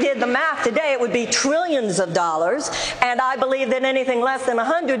 If you did the math today, it would be trillions of dollars, and I believe that anything less than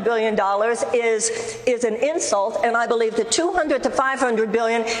 $100 billion is an insult, and I believe that $200 to $500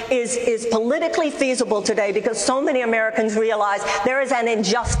 billion is politically feasible today because so many Americans realize there is an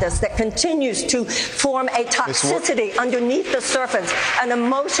injustice that continues to form a toxicity underneath the surface, an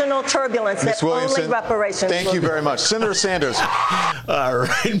emotional turbulence that only reparations. Thank you very much. Senator Sanders. All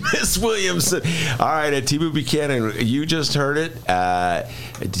right, Miss Williamson. All right, Atiba Buchanan, you just heard it.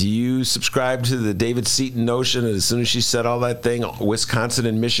 Do you subscribe to the David Seaton notion that as soon as she said all that thing, Wisconsin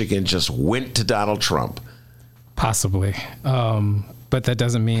and Michigan just went to Donald Trump? Possibly. But that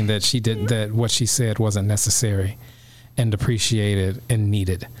doesn't mean that what she said wasn't necessary and appreciated and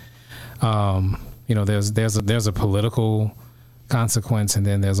needed. There's a political consequence and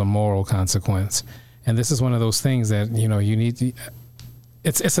then there's a moral consequence. And this is one of those things that, you need to,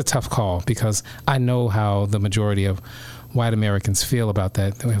 it's a tough call because I know how the majority of white Americans feel about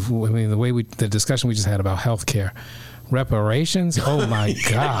that. I mean, the discussion we just had about healthcare, reparations. Oh my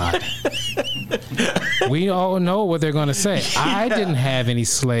God. We all know what they're going to say. I didn't have any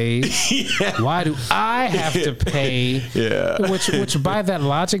slaves. Yeah. Why do I have to pay? Yeah. Which by that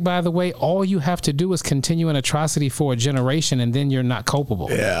logic, by the way, all you have to do is continue an atrocity for a generation and then you're not culpable.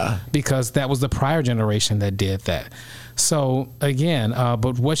 Yeah. Because that was the prior generation that did that. So again,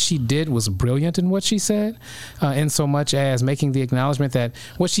 but what she did was brilliant in what she said, in so much as making the acknowledgement that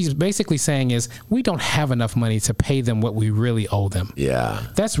what she's basically saying is we don't have enough money to pay them what we really owe them. Yeah.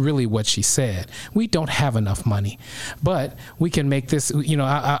 That's really what she said. We don't have enough money, but we can make this,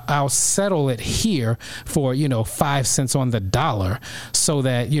 I'll settle it here for, 5 cents on the dollar so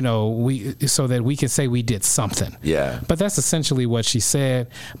that, we can say we did something. Yeah. But that's essentially what she said.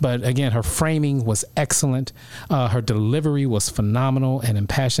 But again, her framing was excellent. Her delivery was phenomenal and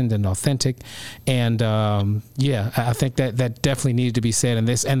impassioned and authentic. And I think that definitely needed to be said in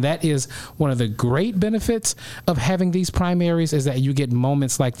this. And that is one of the great benefits of having these primaries is that you get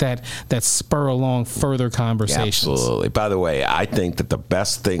moments like that spur along further conversations. Yeah, absolutely. By the way, I think that the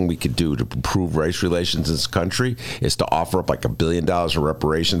best thing we could do to improve race relations in this country is to offer up like $1 billion in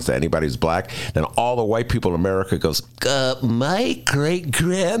reparations to anybody who's black. Then all the white people in America goes, my great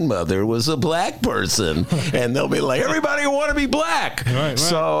grandmother was a black person. And they'll be like, everybody want to be black. Right.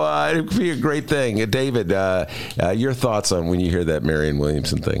 So it would be a great thing. David, your thoughts on when you hear that Marianne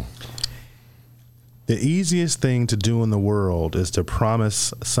Williamson thing? The easiest thing to do in the world is to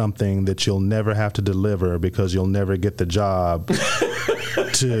promise something that you'll never have to deliver because you'll never get the job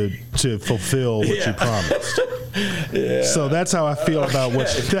to fulfill what you promised. Yeah. So that's how I feel about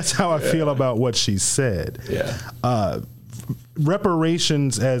what she said. Yeah.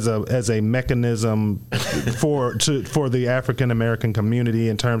 reparations as a mechanism for the African American community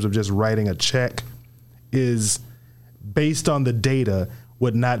in terms of just writing a check is based on the data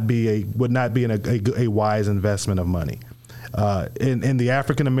would not be a wise investment of money. In the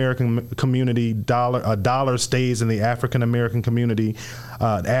African American community, a dollar stays in the African American community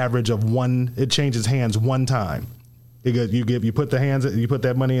average of it changes hands one time. You put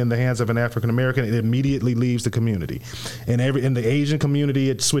that money in the hands of an African American, it immediately leaves the community. In the Asian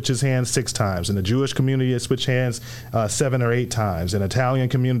community, it switches hands 6 times. In the Jewish community, it switches hands 7 or 8 times. In the Italian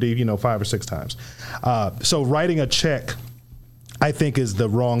community, 5 or 6 times. So writing a check, I think, is the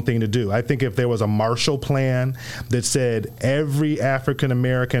wrong thing to do. I think if there was a Marshall Plan that said every African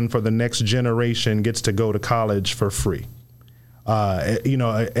American for the next generation gets to go to college for free.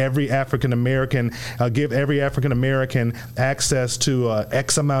 Every African American, give every African American access to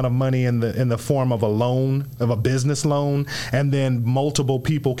X amount of money in the form of a business loan, and then multiple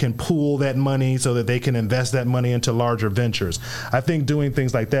people can pool that money so that they can invest that money into larger ventures. I think doing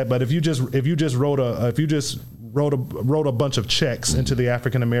things like that. But if you just wrote a bunch of checks into the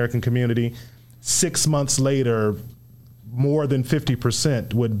African American community, 6 months later, more than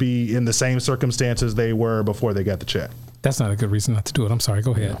 50% would be in the same circumstances they were before they got the check. That's not a good reason not to do it. I'm sorry.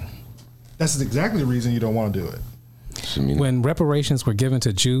 Go ahead. That's exactly the reason you don't want to do it. When reparations were given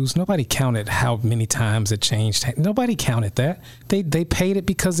to Jews, nobody counted how many times it changed. Nobody counted that. They paid it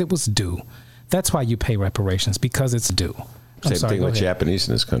because it was due. That's why you pay reparations, because it's due. Same thing with Japanese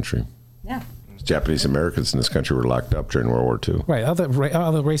in this country. Yeah. Japanese Americans in this country were locked up during World War II. Right.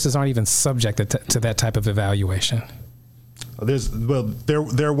 Other races aren't even subjected to that type of evaluation.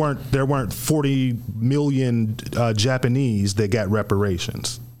 There weren't 40 million Japanese that got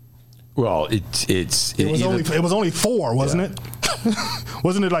reparations. Well, it was only 4, wasn't it?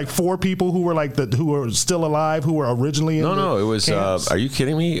 Wasn't it like 4 people who were still alive who were originally in No, it was. Are you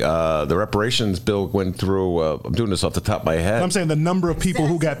kidding me? The reparations bill went through. I'm doing this off the top of my head. I'm saying the number of people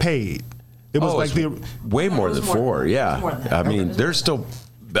who got paid. It was way more than 4. Yeah, I mean, there's still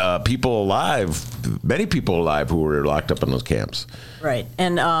people alive, many people alive who were locked up in those camps. Right,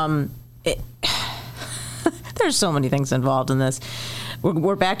 and there's so many things involved in this.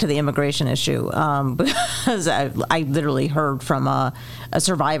 We're back to the immigration issue because I literally heard from a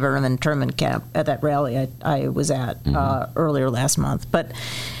survivor of an internment camp at that rally I was at earlier last month. But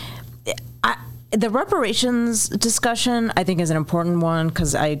the reparations discussion, I think, is an important one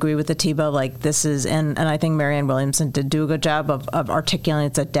because I agree with Atiba. Like this is, and I think Marianne Williamson did do a good job of articulating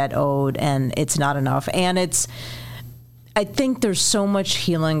it's a debt owed and it's not enough. And I think there's so much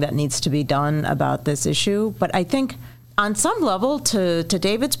healing that needs to be done about this issue. But I think on some level, to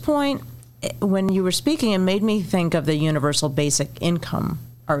David's point, when you were speaking, it made me think of the universal basic income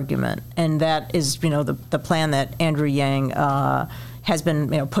argument. And that is, the plan that Andrew Yang has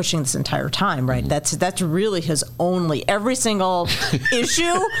been pushing this entire time, right? That's really his only, every single issue,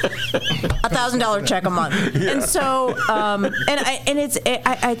 $1,000 check a month. Yeah. And so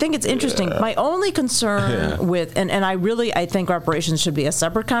I think it's interesting. My only concern with I think reparations should be a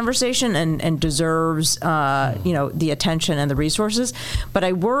separate conversation and deserves the attention and the resources. But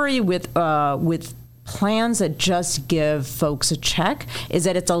I worry with plans that just give folks a check is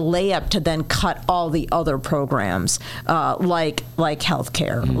that it's a layup to then cut all the other programs like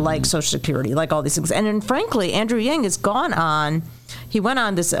healthcare, like Social Security, like all these things. And then frankly, Andrew Yang has gone on. He went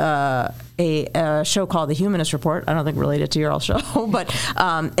on this a show called The Humanist Report. I don't think related to your show, but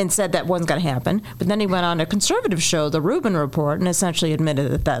and said that wasn't going to happen. But then he went on a conservative show, The Rubin Report, and essentially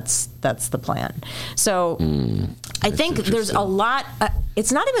admitted that that's the plan. So I think there's a lot.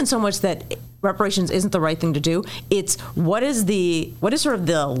 It's not even so much that reparations isn't the right thing to do. It's what is sort of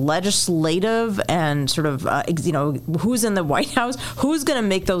the legislative and sort of who's in the White House, who's going to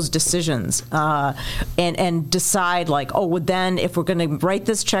make those decisions and decide then if we're going to write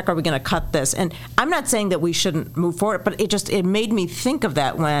this check, are we going to cut this? And I'm not saying that we shouldn't move forward, but it made me think of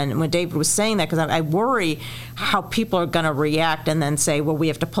that when David was saying that, because I worry how people are going to react and then say, well, we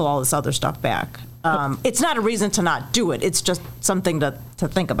have to pull all this other stuff back. It's not a reason to not do it. It's just something to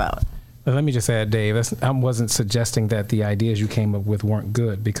think about. Let me just add, Dave, I wasn't suggesting that the ideas you came up with weren't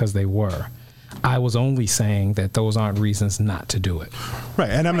good, because they were. I was only saying that those aren't reasons not to do it.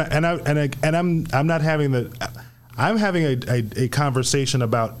 Right, and I'm having a conversation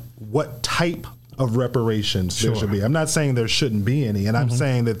about what type of reparations there should be. I'm not saying there shouldn't be any, and I'm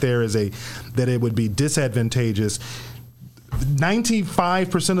saying that that it would be disadvantageous.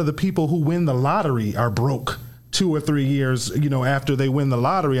 95% of the people who win the lottery are broke 2 or 3 years, after they win the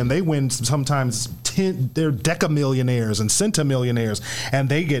lottery, and they win sometimes they're decamillionaires and centimillionaires, and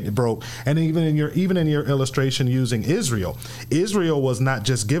they get broke. And even in your illustration using Israel was not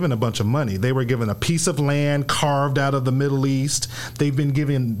just given a bunch of money. They were given a piece of land carved out of the Middle East. They've been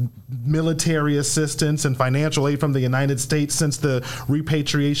given military assistance and financial aid from the United States since the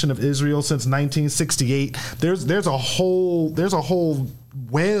repatriation of Israel since 1968. There's a whole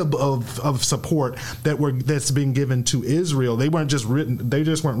web of support that's being given to Israel. They just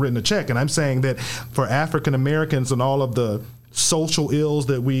weren't written a check. And I'm saying that for African Americans and all of the social ills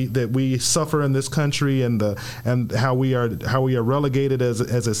that we suffer in this country, and how we are relegated as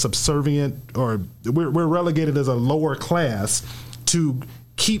a subservient, or we're relegated as a lower class to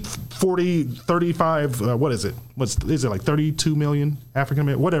keep 35, what is it? Is it like 32 million African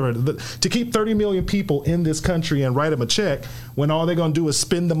American, whatever, to keep 30 million people in this country and write them a check when all they're going to do is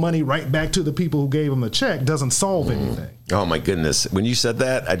spend the money right back to the people who gave them the check doesn't solve anything. Oh my goodness. When you said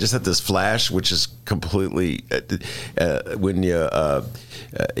that, I just had this flash, which is completely, when you at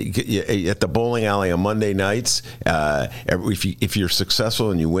the bowling alley on Monday nights, if you're successful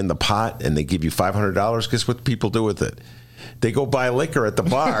and you win the pot and they give you $500, guess what people do with it? They go buy liquor at the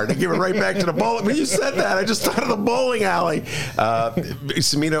bar. They give it right back to the bowling. When you said that, I just thought of the bowling alley.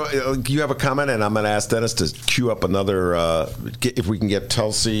 Sameena, you have a comment, and I'm going to ask Dennis to cue up another, if we can get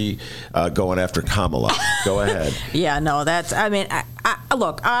Tulsi going after Kamala. Go ahead. Yeah, no, that's, I mean, I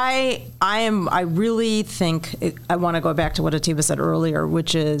really think, I want to go back to what Atiba said earlier,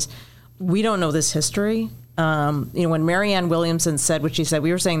 which is, we don't know this history. When Marianne Williamson said what she said,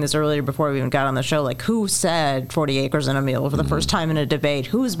 we were saying this earlier before we even got on the show, like, who said 40 acres and a mule for the first time in a debate?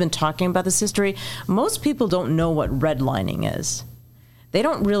 Who has been talking about this history? Most people don't know what redlining is. They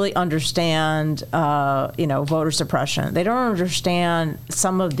don't really understand, voter suppression. They don't understand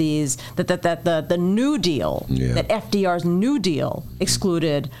some of these, that the New Deal, that FDR's New Deal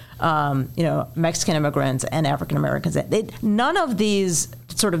excluded, Mexican immigrants and African Americans. None of these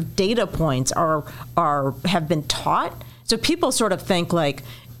sort of data points have been taught. So people sort of think like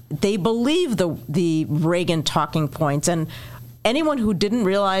they believe the Reagan talking points, and anyone who didn't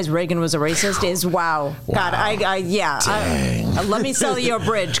realize Reagan was a racist is wow. God, let me sell you a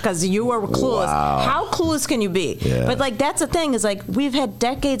bridge because you were clueless. Wow. How clueless can you be? Yeah. But like that's the thing is like we've had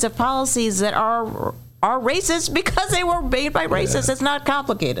decades of policies that are racist because they were made by racists. It's not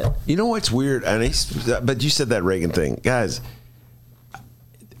complicated. You know what's weird? But you said that Reagan thing, guys.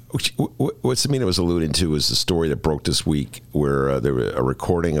 What Sameena was alluding to was the story that broke this week where there was a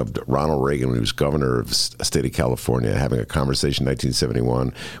recording of Ronald Reagan when he was governor of the state of California having a conversation in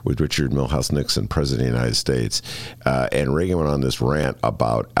 1971 with Richard Milhouse Nixon, president of the United States. And Reagan went on this rant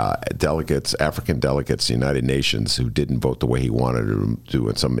about African delegates to the United Nations who didn't vote the way he wanted to do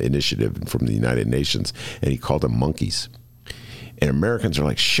in some initiative from the United Nations. And he called them monkeys. And Americans are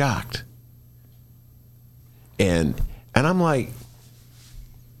like shocked. And I'm like,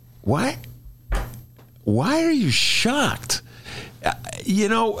 why are you shocked?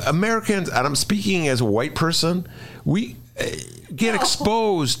 Americans, and I'm speaking as a white person, we get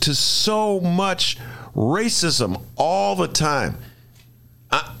exposed to so much racism all the time.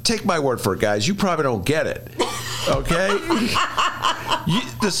 Take my word for it, guys. You probably don't get it, okay?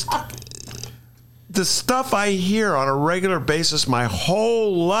 The stuff I hear on a regular basis my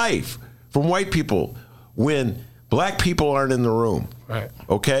whole life from white people when black people aren't in the room. Right.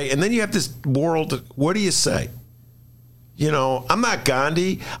 Okay? And then you have this world, what do you say? I'm not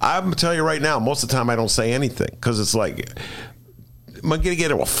Gandhi. I'm going to tell you right now, most of the time I don't say anything because it's like, am I going to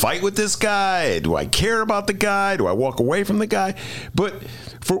get into a fight with this guy? Do I care about the guy? Do I walk away from the guy? But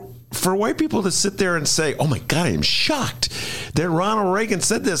for white people to sit there and say, oh my God, I am shocked that Ronald Reagan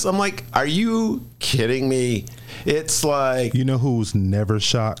said this. I'm like, are you kidding me? It's like... You know who's never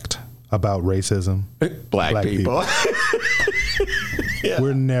shocked about racism? Black people. Yeah.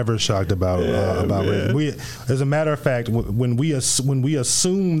 We're never shocked about racism. As a matter of fact, when we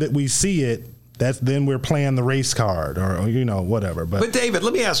assume that we see it, then we're playing the race card or whatever. But David,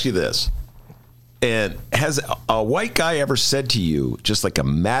 let me ask you this: and has a white guy ever said to you, just like a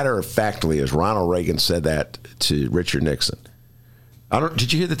matter of factly, as Ronald Reagan said that to Richard Nixon?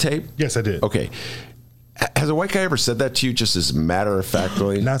 Did you hear the tape? Yes, I did. Okay. Has a white guy ever said that to you just as matter of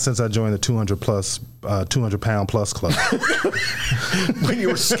factly? Not since I joined the 200-pound plus club. When you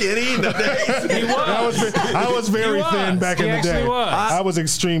were skinny? He was. I was very thin back in the day. I was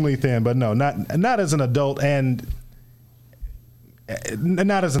extremely thin, but no, not as an adult, and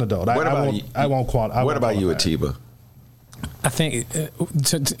not as an adult. I won't qualify. What about you, Atiba? I think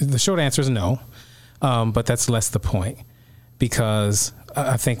the short answer is no, but that's less the point, because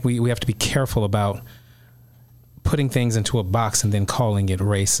I think we have to be careful about putting things into a box and then calling it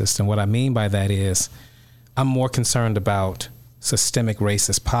racist. And what I mean by that is I'm more concerned about systemic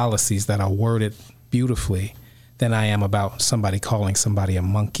racist policies that are worded beautifully than I am about somebody calling somebody a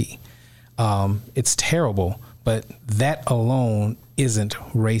monkey. It's terrible, but that alone isn't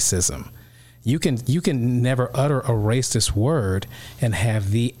racism. You can never utter a racist word and have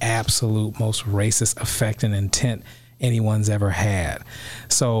the absolute most racist effect and intent anyone's ever had.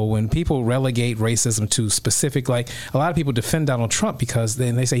 So when people relegate racism to specific, like a lot of people defend Donald Trump because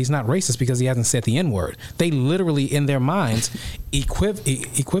then they say he's not racist because he hasn't said the N-word. They literally in their minds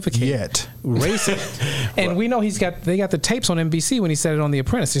equivocate racist. And we know they got the tapes on NBC when he said it on The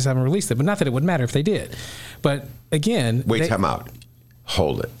Apprentice. They just haven't released it, but not that it would matter if they did. But again, time out.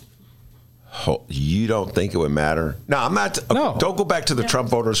 Hold it. You don't think it would matter? No, I'm not. No. Don't go back to the Trump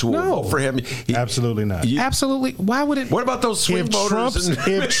voters who will vote for him. Absolutely not. Absolutely. Why would it? What about those swing voters?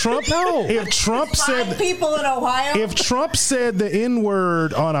 If Trump said people in Ohio. If Trump said the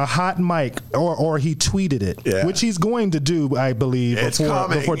N-word on a hot mic, or he tweeted it, which he's going to do, I believe,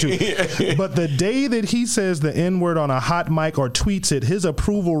 before two. But the day that he says the N-word on a hot mic or tweets it, his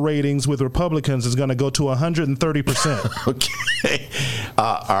approval ratings with Republicans is going to go to 130%. Okay.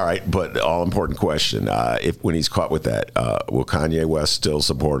 All right, but all important question: if when he's caught with that, will Kanye West still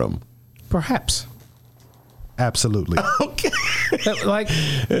support him? Perhaps. Absolutely. Okay.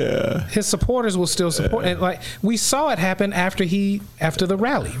 His supporters will still support. And we saw it happen after the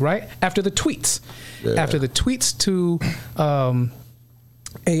rally, right? After the tweets. Yeah. After the tweets to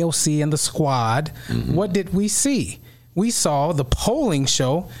AOC and the squad, what did we see? We saw the polling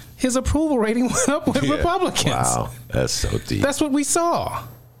show his approval rating went up with Republicans. Wow, that's so deep. That's what we saw.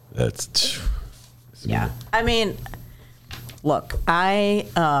 Yeah. I mean, look, I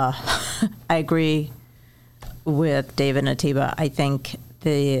agree with David and Atiba. I think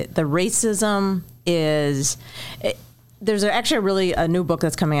the racism is. There's actually a new book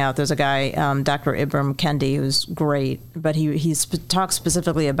that's coming out. There's a guy, Dr. Ibram Kendi, who's great, but he talks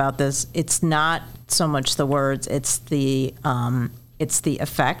specifically about this. It's not so much the words; it's the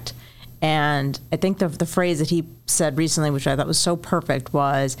effect. And I think the phrase that he said recently, which I thought was so perfect,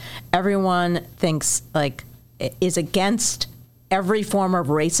 was everyone thinks is against every form of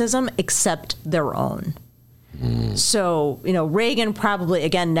racism except their own. So, Reagan probably,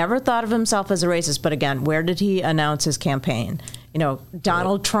 again, never thought of himself as a racist. But again, where did he announce his campaign?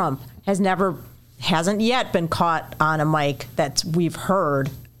 Donald Trump hasn't yet been caught on a mic that we've heard.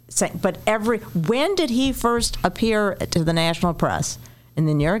 But when did he first appear to the national press? In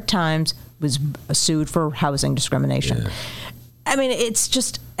the New York Times, was sued for housing discrimination. Yeah. I mean, it's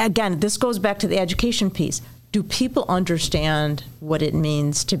just, again, this goes back to the education piece. Do people understand what it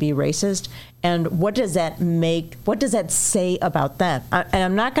means to be racist? And what does that say about them? And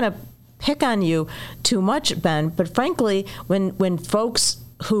I'm not going to pick on you too much, Ben, but frankly, when folks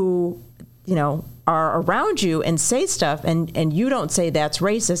who, are around you and say stuff and you don't say that's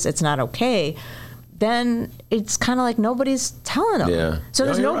racist, it's not okay, then it's kind of like nobody's telling them. Yeah. So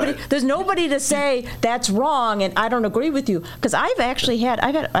there's nobody to say that's wrong and I don't agree with you. Because I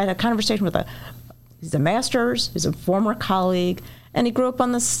had a conversation with he's a master's, he's a former colleague, and he grew up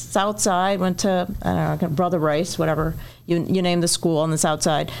on the South Side, went to, I don't know, Brother Rice, whatever, you name the school on the South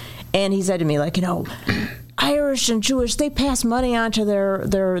Side. And he said to me, Irish and Jewish, they pass money on to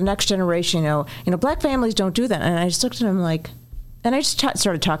their next generation, black families don't do that. And I just looked at him and I just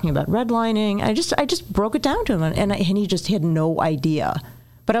started talking about redlining. I just broke it down to him, and he just had no idea.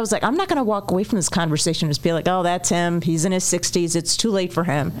 But I was like, I'm not going to walk away from this conversation and just be like, oh, that's him. He's in his 60s. It's too late for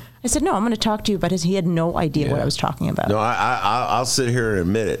him. I said, no, I'm going to talk to you about he had no idea what I was talking about. No, I'll sit here and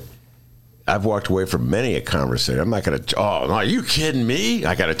admit it. I've walked away from many a conversation. I'm not going to, no, are you kidding me?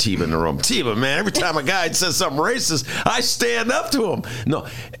 I got Atiba in the room. Atiba, man, every time a guy says something racist, I stand up to him. No,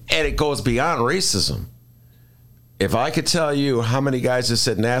 and it goes beyond racism. If I could tell you how many guys have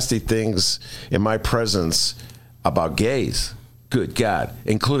said nasty things in my presence about gays, good God,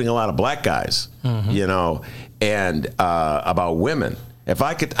 including a lot of black guys, and about women. If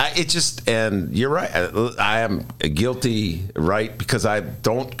I could, and you're right, I am guilty, right? Because I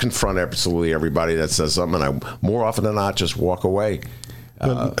don't confront absolutely everybody that says something, and I more often than not just walk away.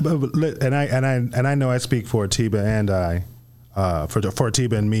 And I know I speak for Atiba and for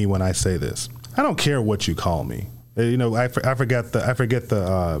Atiba and me when I say this. I don't care what you call me. I forget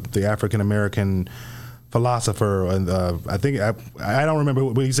the African American philosopher, and I think I don't remember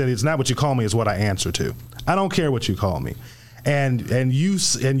what he said. It's not what you call me; it's what I answer to. I don't care what you call me, and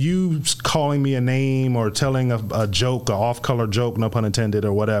you calling me a name or telling a joke, a off-color joke, no pun intended,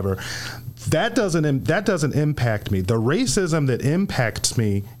 or whatever. That doesn't impact me. The racism that impacts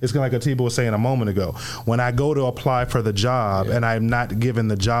me is like Atiba was saying a moment ago. When I go to apply for the job and I'm not given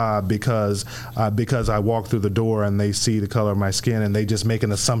the job because I walk through the door and they see the color of my skin and they just make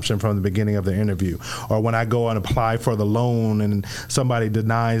an assumption from the beginning of the interview. Or when I go and apply for the loan and somebody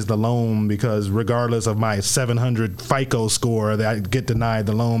denies the loan because regardless of my 700 FICO score, that I get denied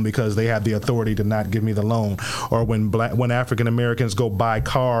the loan because they have the authority to not give me the loan. Or when African Americans go buy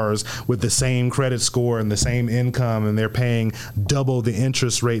cars with the same credit score and the same income and they're paying double the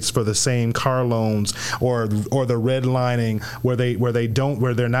interest rates for the same car loans, or the redlining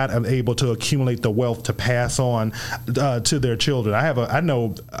where they're not able to accumulate the wealth to pass on to their children. I have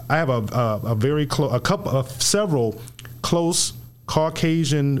several close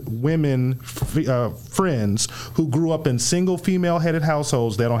Caucasian women friends who grew up in single female headed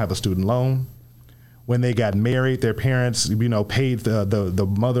households. They don't have a student loan. When they got married, their parents, paid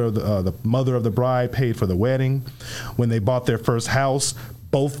the mother of the bride paid for the wedding. When they bought their first house,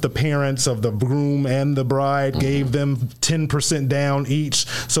 both the parents of the groom and the bride gave them 10% down each.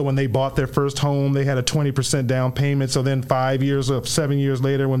 So when they bought their first home, they had a 20% down payment. So then 7 years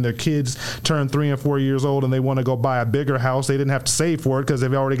later, when their kids turn 3 and 4 years old and they want to go buy a bigger house, they didn't have to save for it because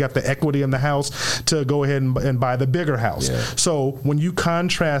they've already got the equity in the house to go ahead and buy the bigger house. Yeah. So when you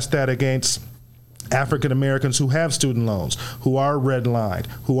contrast that against African Americans who have student loans, who are redlined,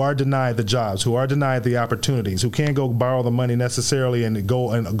 who are denied the jobs, who are denied the opportunities, who can't go borrow the money necessarily and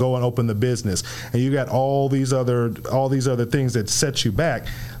go and open the business, and you got all these other things that set you back.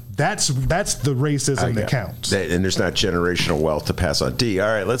 That's the racism that counts. And there's not generational wealth to pass on. D, all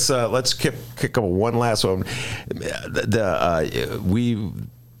right, let's kick up one last one.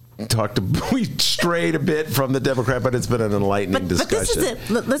 We strayed a bit from the Democrat, but it's been an enlightening discussion. But this is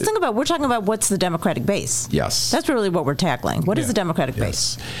it. Let's think about, we're talking about what's the Democratic base. Yes. That's really what we're tackling. What is the Democratic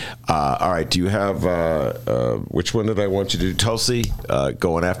base? All right. Do you have, which one did I want you to do? Tulsi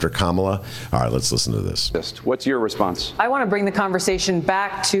going after Kamala. All right, let's listen to this. What's your response? I want to bring the conversation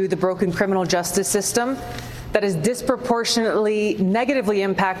back to the broken criminal justice system that is disproportionately negatively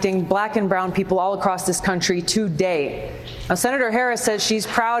impacting black and brown people all across this country today. Now, Senator Harris says she's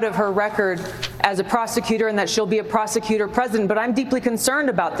proud of her record as a prosecutor and that she'll be a prosecutor president, but I'm deeply concerned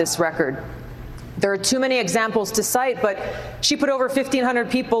about this record. There are too many examples to cite, but she put over 1,500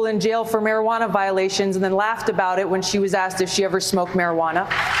 people in jail for marijuana violations and then laughed about it when she was asked if she ever smoked marijuana.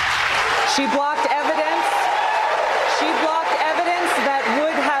 She blocked evidence. That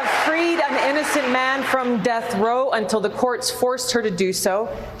would have freed an innocent man from death row until the courts forced her to do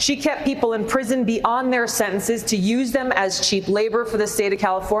so. She kept people in prison beyond their sentences to use them as cheap labor for the state of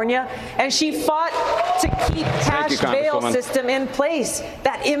California. And she fought to keep cash bail system in place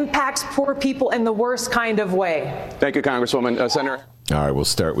that impacts poor people in the worst kind of way. Thank you, Congresswoman. Senator. All right, we'll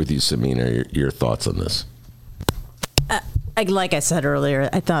start with you, Sameena. Your thoughts on this? Like I said earlier,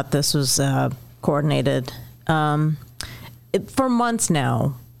 I thought this was coordinated. For months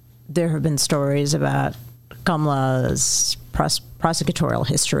now, there have been stories about Kamala's prosecutorial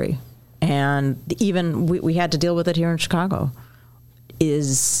history. And even we had to deal with it here in Chicago.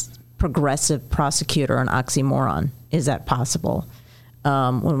 Is progressive prosecutor an oxymoron? Is that possible?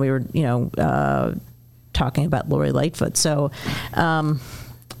 When we were, talking about Lori Lightfoot. So Kamala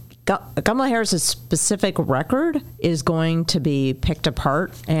Harris's specific record is going to be picked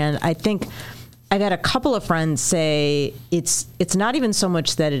apart. And I think I've had a couple of friends say it's not even so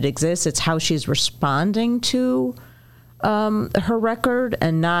much that it exists, it's how she's responding to her record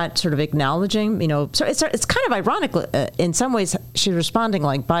and not sort of acknowledging, so it's kind of ironic. In some ways, she's responding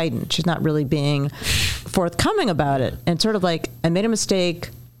like Biden. She's not really being forthcoming about it and sort of like, I made a mistake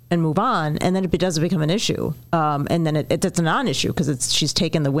and move on. And then it doesn't become an issue. And then it's a non-issue because she's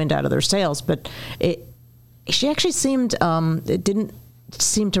taken the wind out of their sails. But she actually seemed, it didn't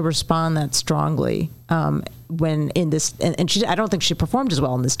seem to respond that strongly when in this, and I don't think she performed as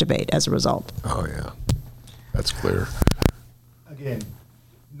well in this debate as a result. Oh yeah, that's clear. Again,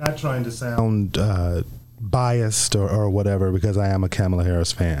 not trying to sound biased or whatever, because I am a Kamala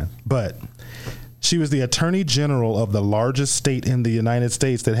Harris fan, but she was the attorney general of the largest state in the United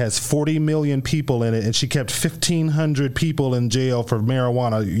States that has 40 million people in it, and she kept 1,500 people in jail for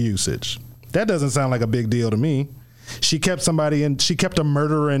marijuana usage. That doesn't sound like a big deal to me. She kept a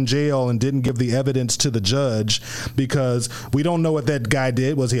murderer in jail and didn't give the evidence to the judge because we don't know what that guy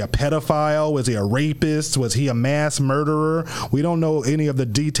did. Was he a pedophile? Was he a rapist? Was he a mass murderer? We don't know any of the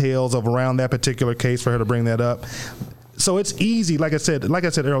details of around that particular case for her to bring that up. So it's easy, like I said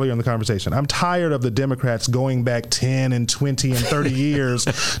earlier in the conversation, I'm tired of the Democrats going back 10 and 20 and 30 years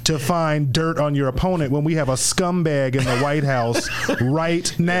to find dirt on your opponent when we have a scumbag in the White House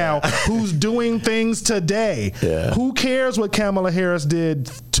right now who's doing things today. Yeah. Who cares what Kamala Harris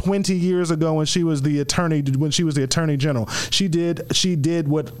did 20 years ago when she was the attorney general? She did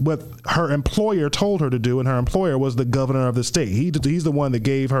what her employer told her to do, and her employer was the governor of the state. He's the one that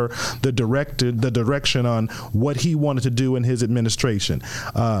gave her the direction on what he wanted to do in his administration.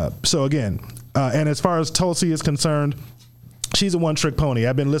 So again, and as far as Tulsi is concerned, she's a one-trick pony.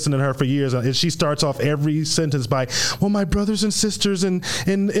 I've been listening to her for years, and she starts off every sentence by, well, my brothers and sisters in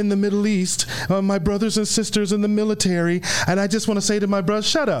the Middle East, my brothers and sisters in the military, and I just want to say to my brother,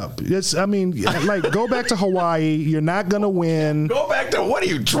 shut up. Go back to Hawaii. You're not going to win. Go back to, what are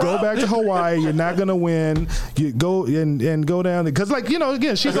you, Trump? Go back to Hawaii. You're not going to win. You go and go down there. Because,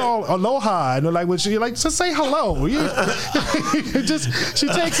 again, she's all aloha. And when she, just say hello. She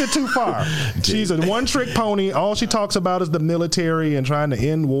takes it too far. She's a one-trick pony. All she talks about is the military and trying to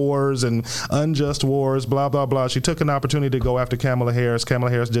end wars and unjust wars, blah, blah, blah. She took an opportunity to go after Kamala Harris. Kamala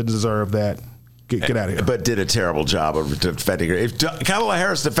Harris didn't deserve that. Get out of here. But did a terrible job of defending her. If Kamala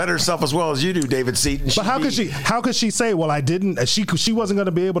Harris defended herself as well as you do, David Seaton. But how could she say, well, I didn't? She wasn't going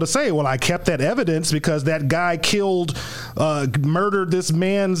to be able to say, well, I kept that evidence because that guy murdered this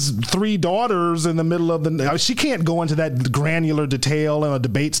man's 3 daughters in the middle of the. She can't go into that granular detail on a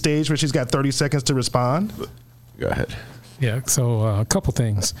debate stage where she's got 30 seconds to respond. Go ahead. Yeah, so a couple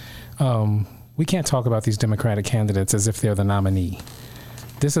things. We can't talk about these Democratic candidates as if they're the nominee.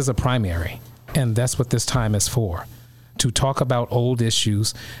 This is a primary, and that's what this time is for. To talk about old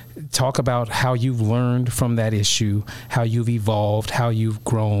issues, talk about how you've learned from that issue, how you've evolved, how you've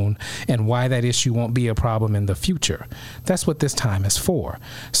grown, and why that issue won't be a problem in the future. That's what this time is for.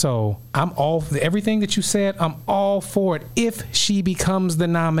 So everything that you said, I'm all for it if she becomes the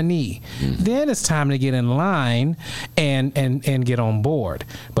nominee. Then it's time to get in line and get on board.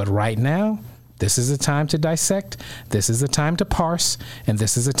 But right now, this is a time to dissect, this is a time to parse, and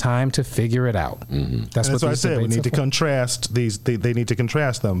this is a time to figure it out. Mm-hmm. That's what I said. We need to contrast these. They need to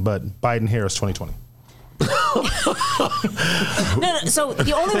contrast them. But Biden-Harris 2020. No, so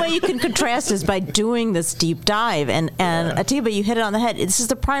the only way you can contrast is by doing this deep dive. And Atiba, you hit it on the head. This is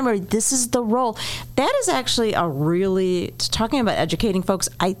the primary. This is the role. That is actually talking about educating folks.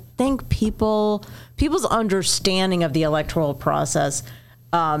 I think people's understanding of the electoral process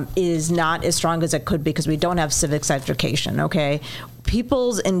is not as strong as it could be because we don't have civics education, okay?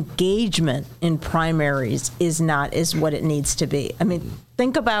 People's engagement in primaries is what it needs to be. I mean,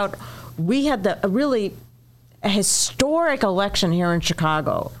 think about, we had a historic election here in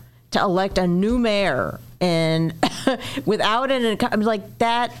Chicago to elect a new mayor and without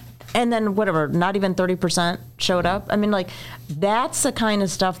that, and then not even 30% showed up. I mean, that's the kind of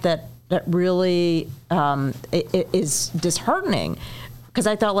stuff that really is disheartening. Because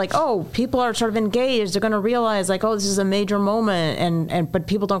I thought people are sort of engaged. They're going to realize this is a major moment, but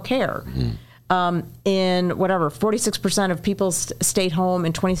people don't care. In 46% of people stayed home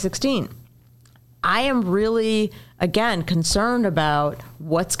in 2016. I am really, again, concerned about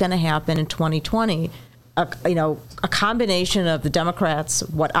what's going to happen in 2020. A combination of the Democrats,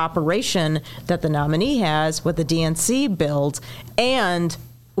 what operation that the nominee has, what the DNC builds, and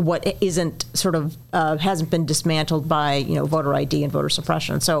what isn't hasn't been dismantled by voter ID and voter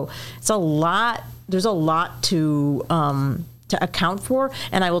suppression. So it's a lot. There's a lot to account for.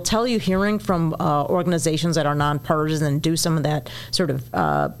 And I will tell you, hearing from organizations that are nonpartisan and do some of that sort of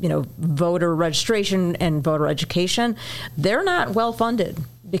voter registration and voter education, they're not well funded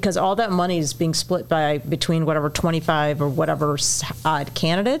because all that money is being split between 25 or whatever odd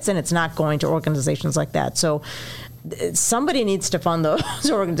candidates, and it's not going to organizations like that. So somebody needs to fund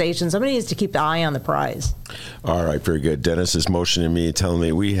those organizations. Somebody needs to keep the eye on the prize. All right, very good. Dennis is motioning me, telling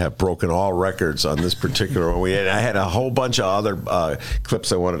me we have broken all records on this particular one. I had a whole bunch of other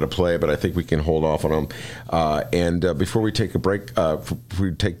clips I wanted to play, but I think we can hold off on them. And before we take a break,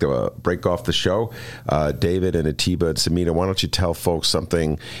 the break off the show, David and Atiba and Sameena, why don't you tell folks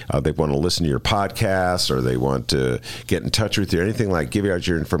something they want to listen to your podcast, or they want to get in touch with you, or anything give out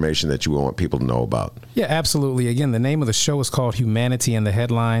your information that you want people to know about. Yeah, absolutely. Again, the name of the show is called Humanity in the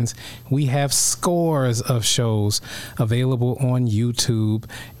Headlines. We have scores of shows available on YouTube,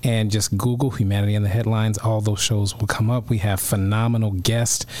 and just Google Humanity in the Headlines. All those shows will come up. We have phenomenal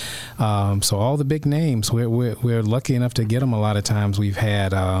guests. So all the big names, we're lucky enough to get them a lot of times. We've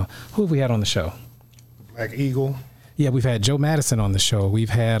had, who have we had on the show? Black Eagle. Yeah, we've had Joe Madison on the show. We've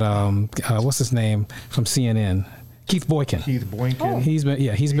had, what's his name from CNN? Keith Boykin. He's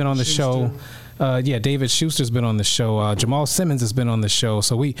been on the show. David Schuster's been on the show. Jamal Simmons has been on the show.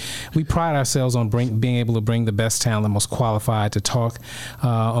 So we pride ourselves on being able to bring the best talent, most qualified to talk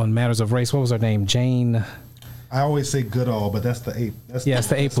on matters of race. What was her name? Jane. I always say Goodall, but that's the ape. It's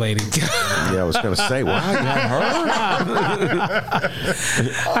the ape lady. Yeah, I was going to say, wow, you had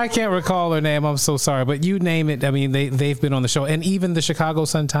her? I can't recall her name. I'm so sorry. But you name it. I mean, they've been on the show. And even the Chicago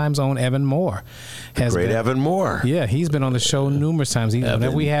Sun-Times' own Evan Moore has been. Evan Moore. Yeah, he's been on the show numerous times.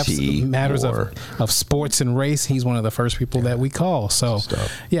 Whenever we have matters of sports and race, he's one of the first people that we call. So,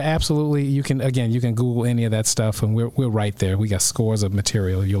 yeah, absolutely. You can Google any of that stuff, and we're right there. We got scores of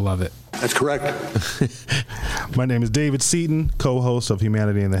material. You'll love it. That's correct. My name is David Seaton, co-host of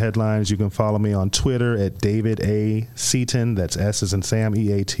Humanity in the Headlines. You can follow me on Twitter at David A. Seaton. That's S as in Sam,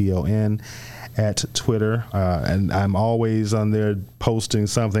 E-A-T-O-N, at Twitter. And I'm always on there posting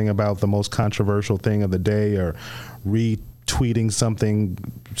something about the most controversial thing of the day or retweeting something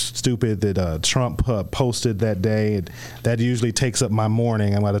stupid that Trump posted that day. That usually takes up my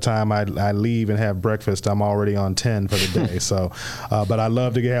morning, and by the time I leave and have breakfast, I'm already on 10 for the day. So, but I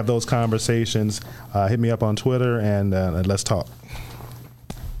love to have those conversations. Hit me up on Twitter and let's talk.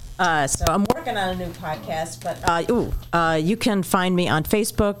 So I'm working on a new podcast, but you can find me on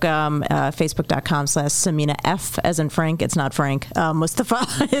Facebook, facebook.com/Samena F as in Frank. It's not Frank. Mustafa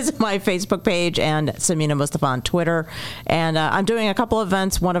is my Facebook page, and Samena Mustafa on Twitter. And I'm doing a couple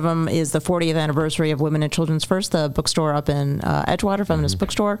events. One of them is the 40th anniversary of Women and Children's First, the bookstore up in Edgewater, feminist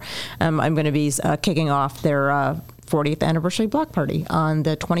bookstore. I'm going to be kicking off their 40th anniversary block party on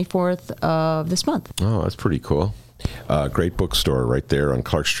the 24th of this month. Oh, that's pretty cool. Great bookstore right there on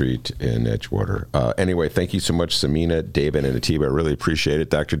Clark Street in Edgewater. Anyway, thank you so much, Sameena, David, and Atiba. I really appreciate it.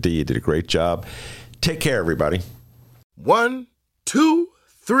 Dr. D, you did a great job. Take care, everybody. 1, 2,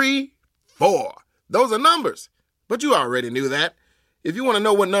 3, 4. Those are numbers. But you already knew that. If you want to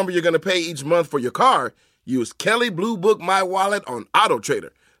know what number you're going to pay each month for your car, use Kelley Blue Book My Wallet on Auto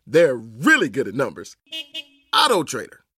Trader. They're really good at numbers. Auto Trader.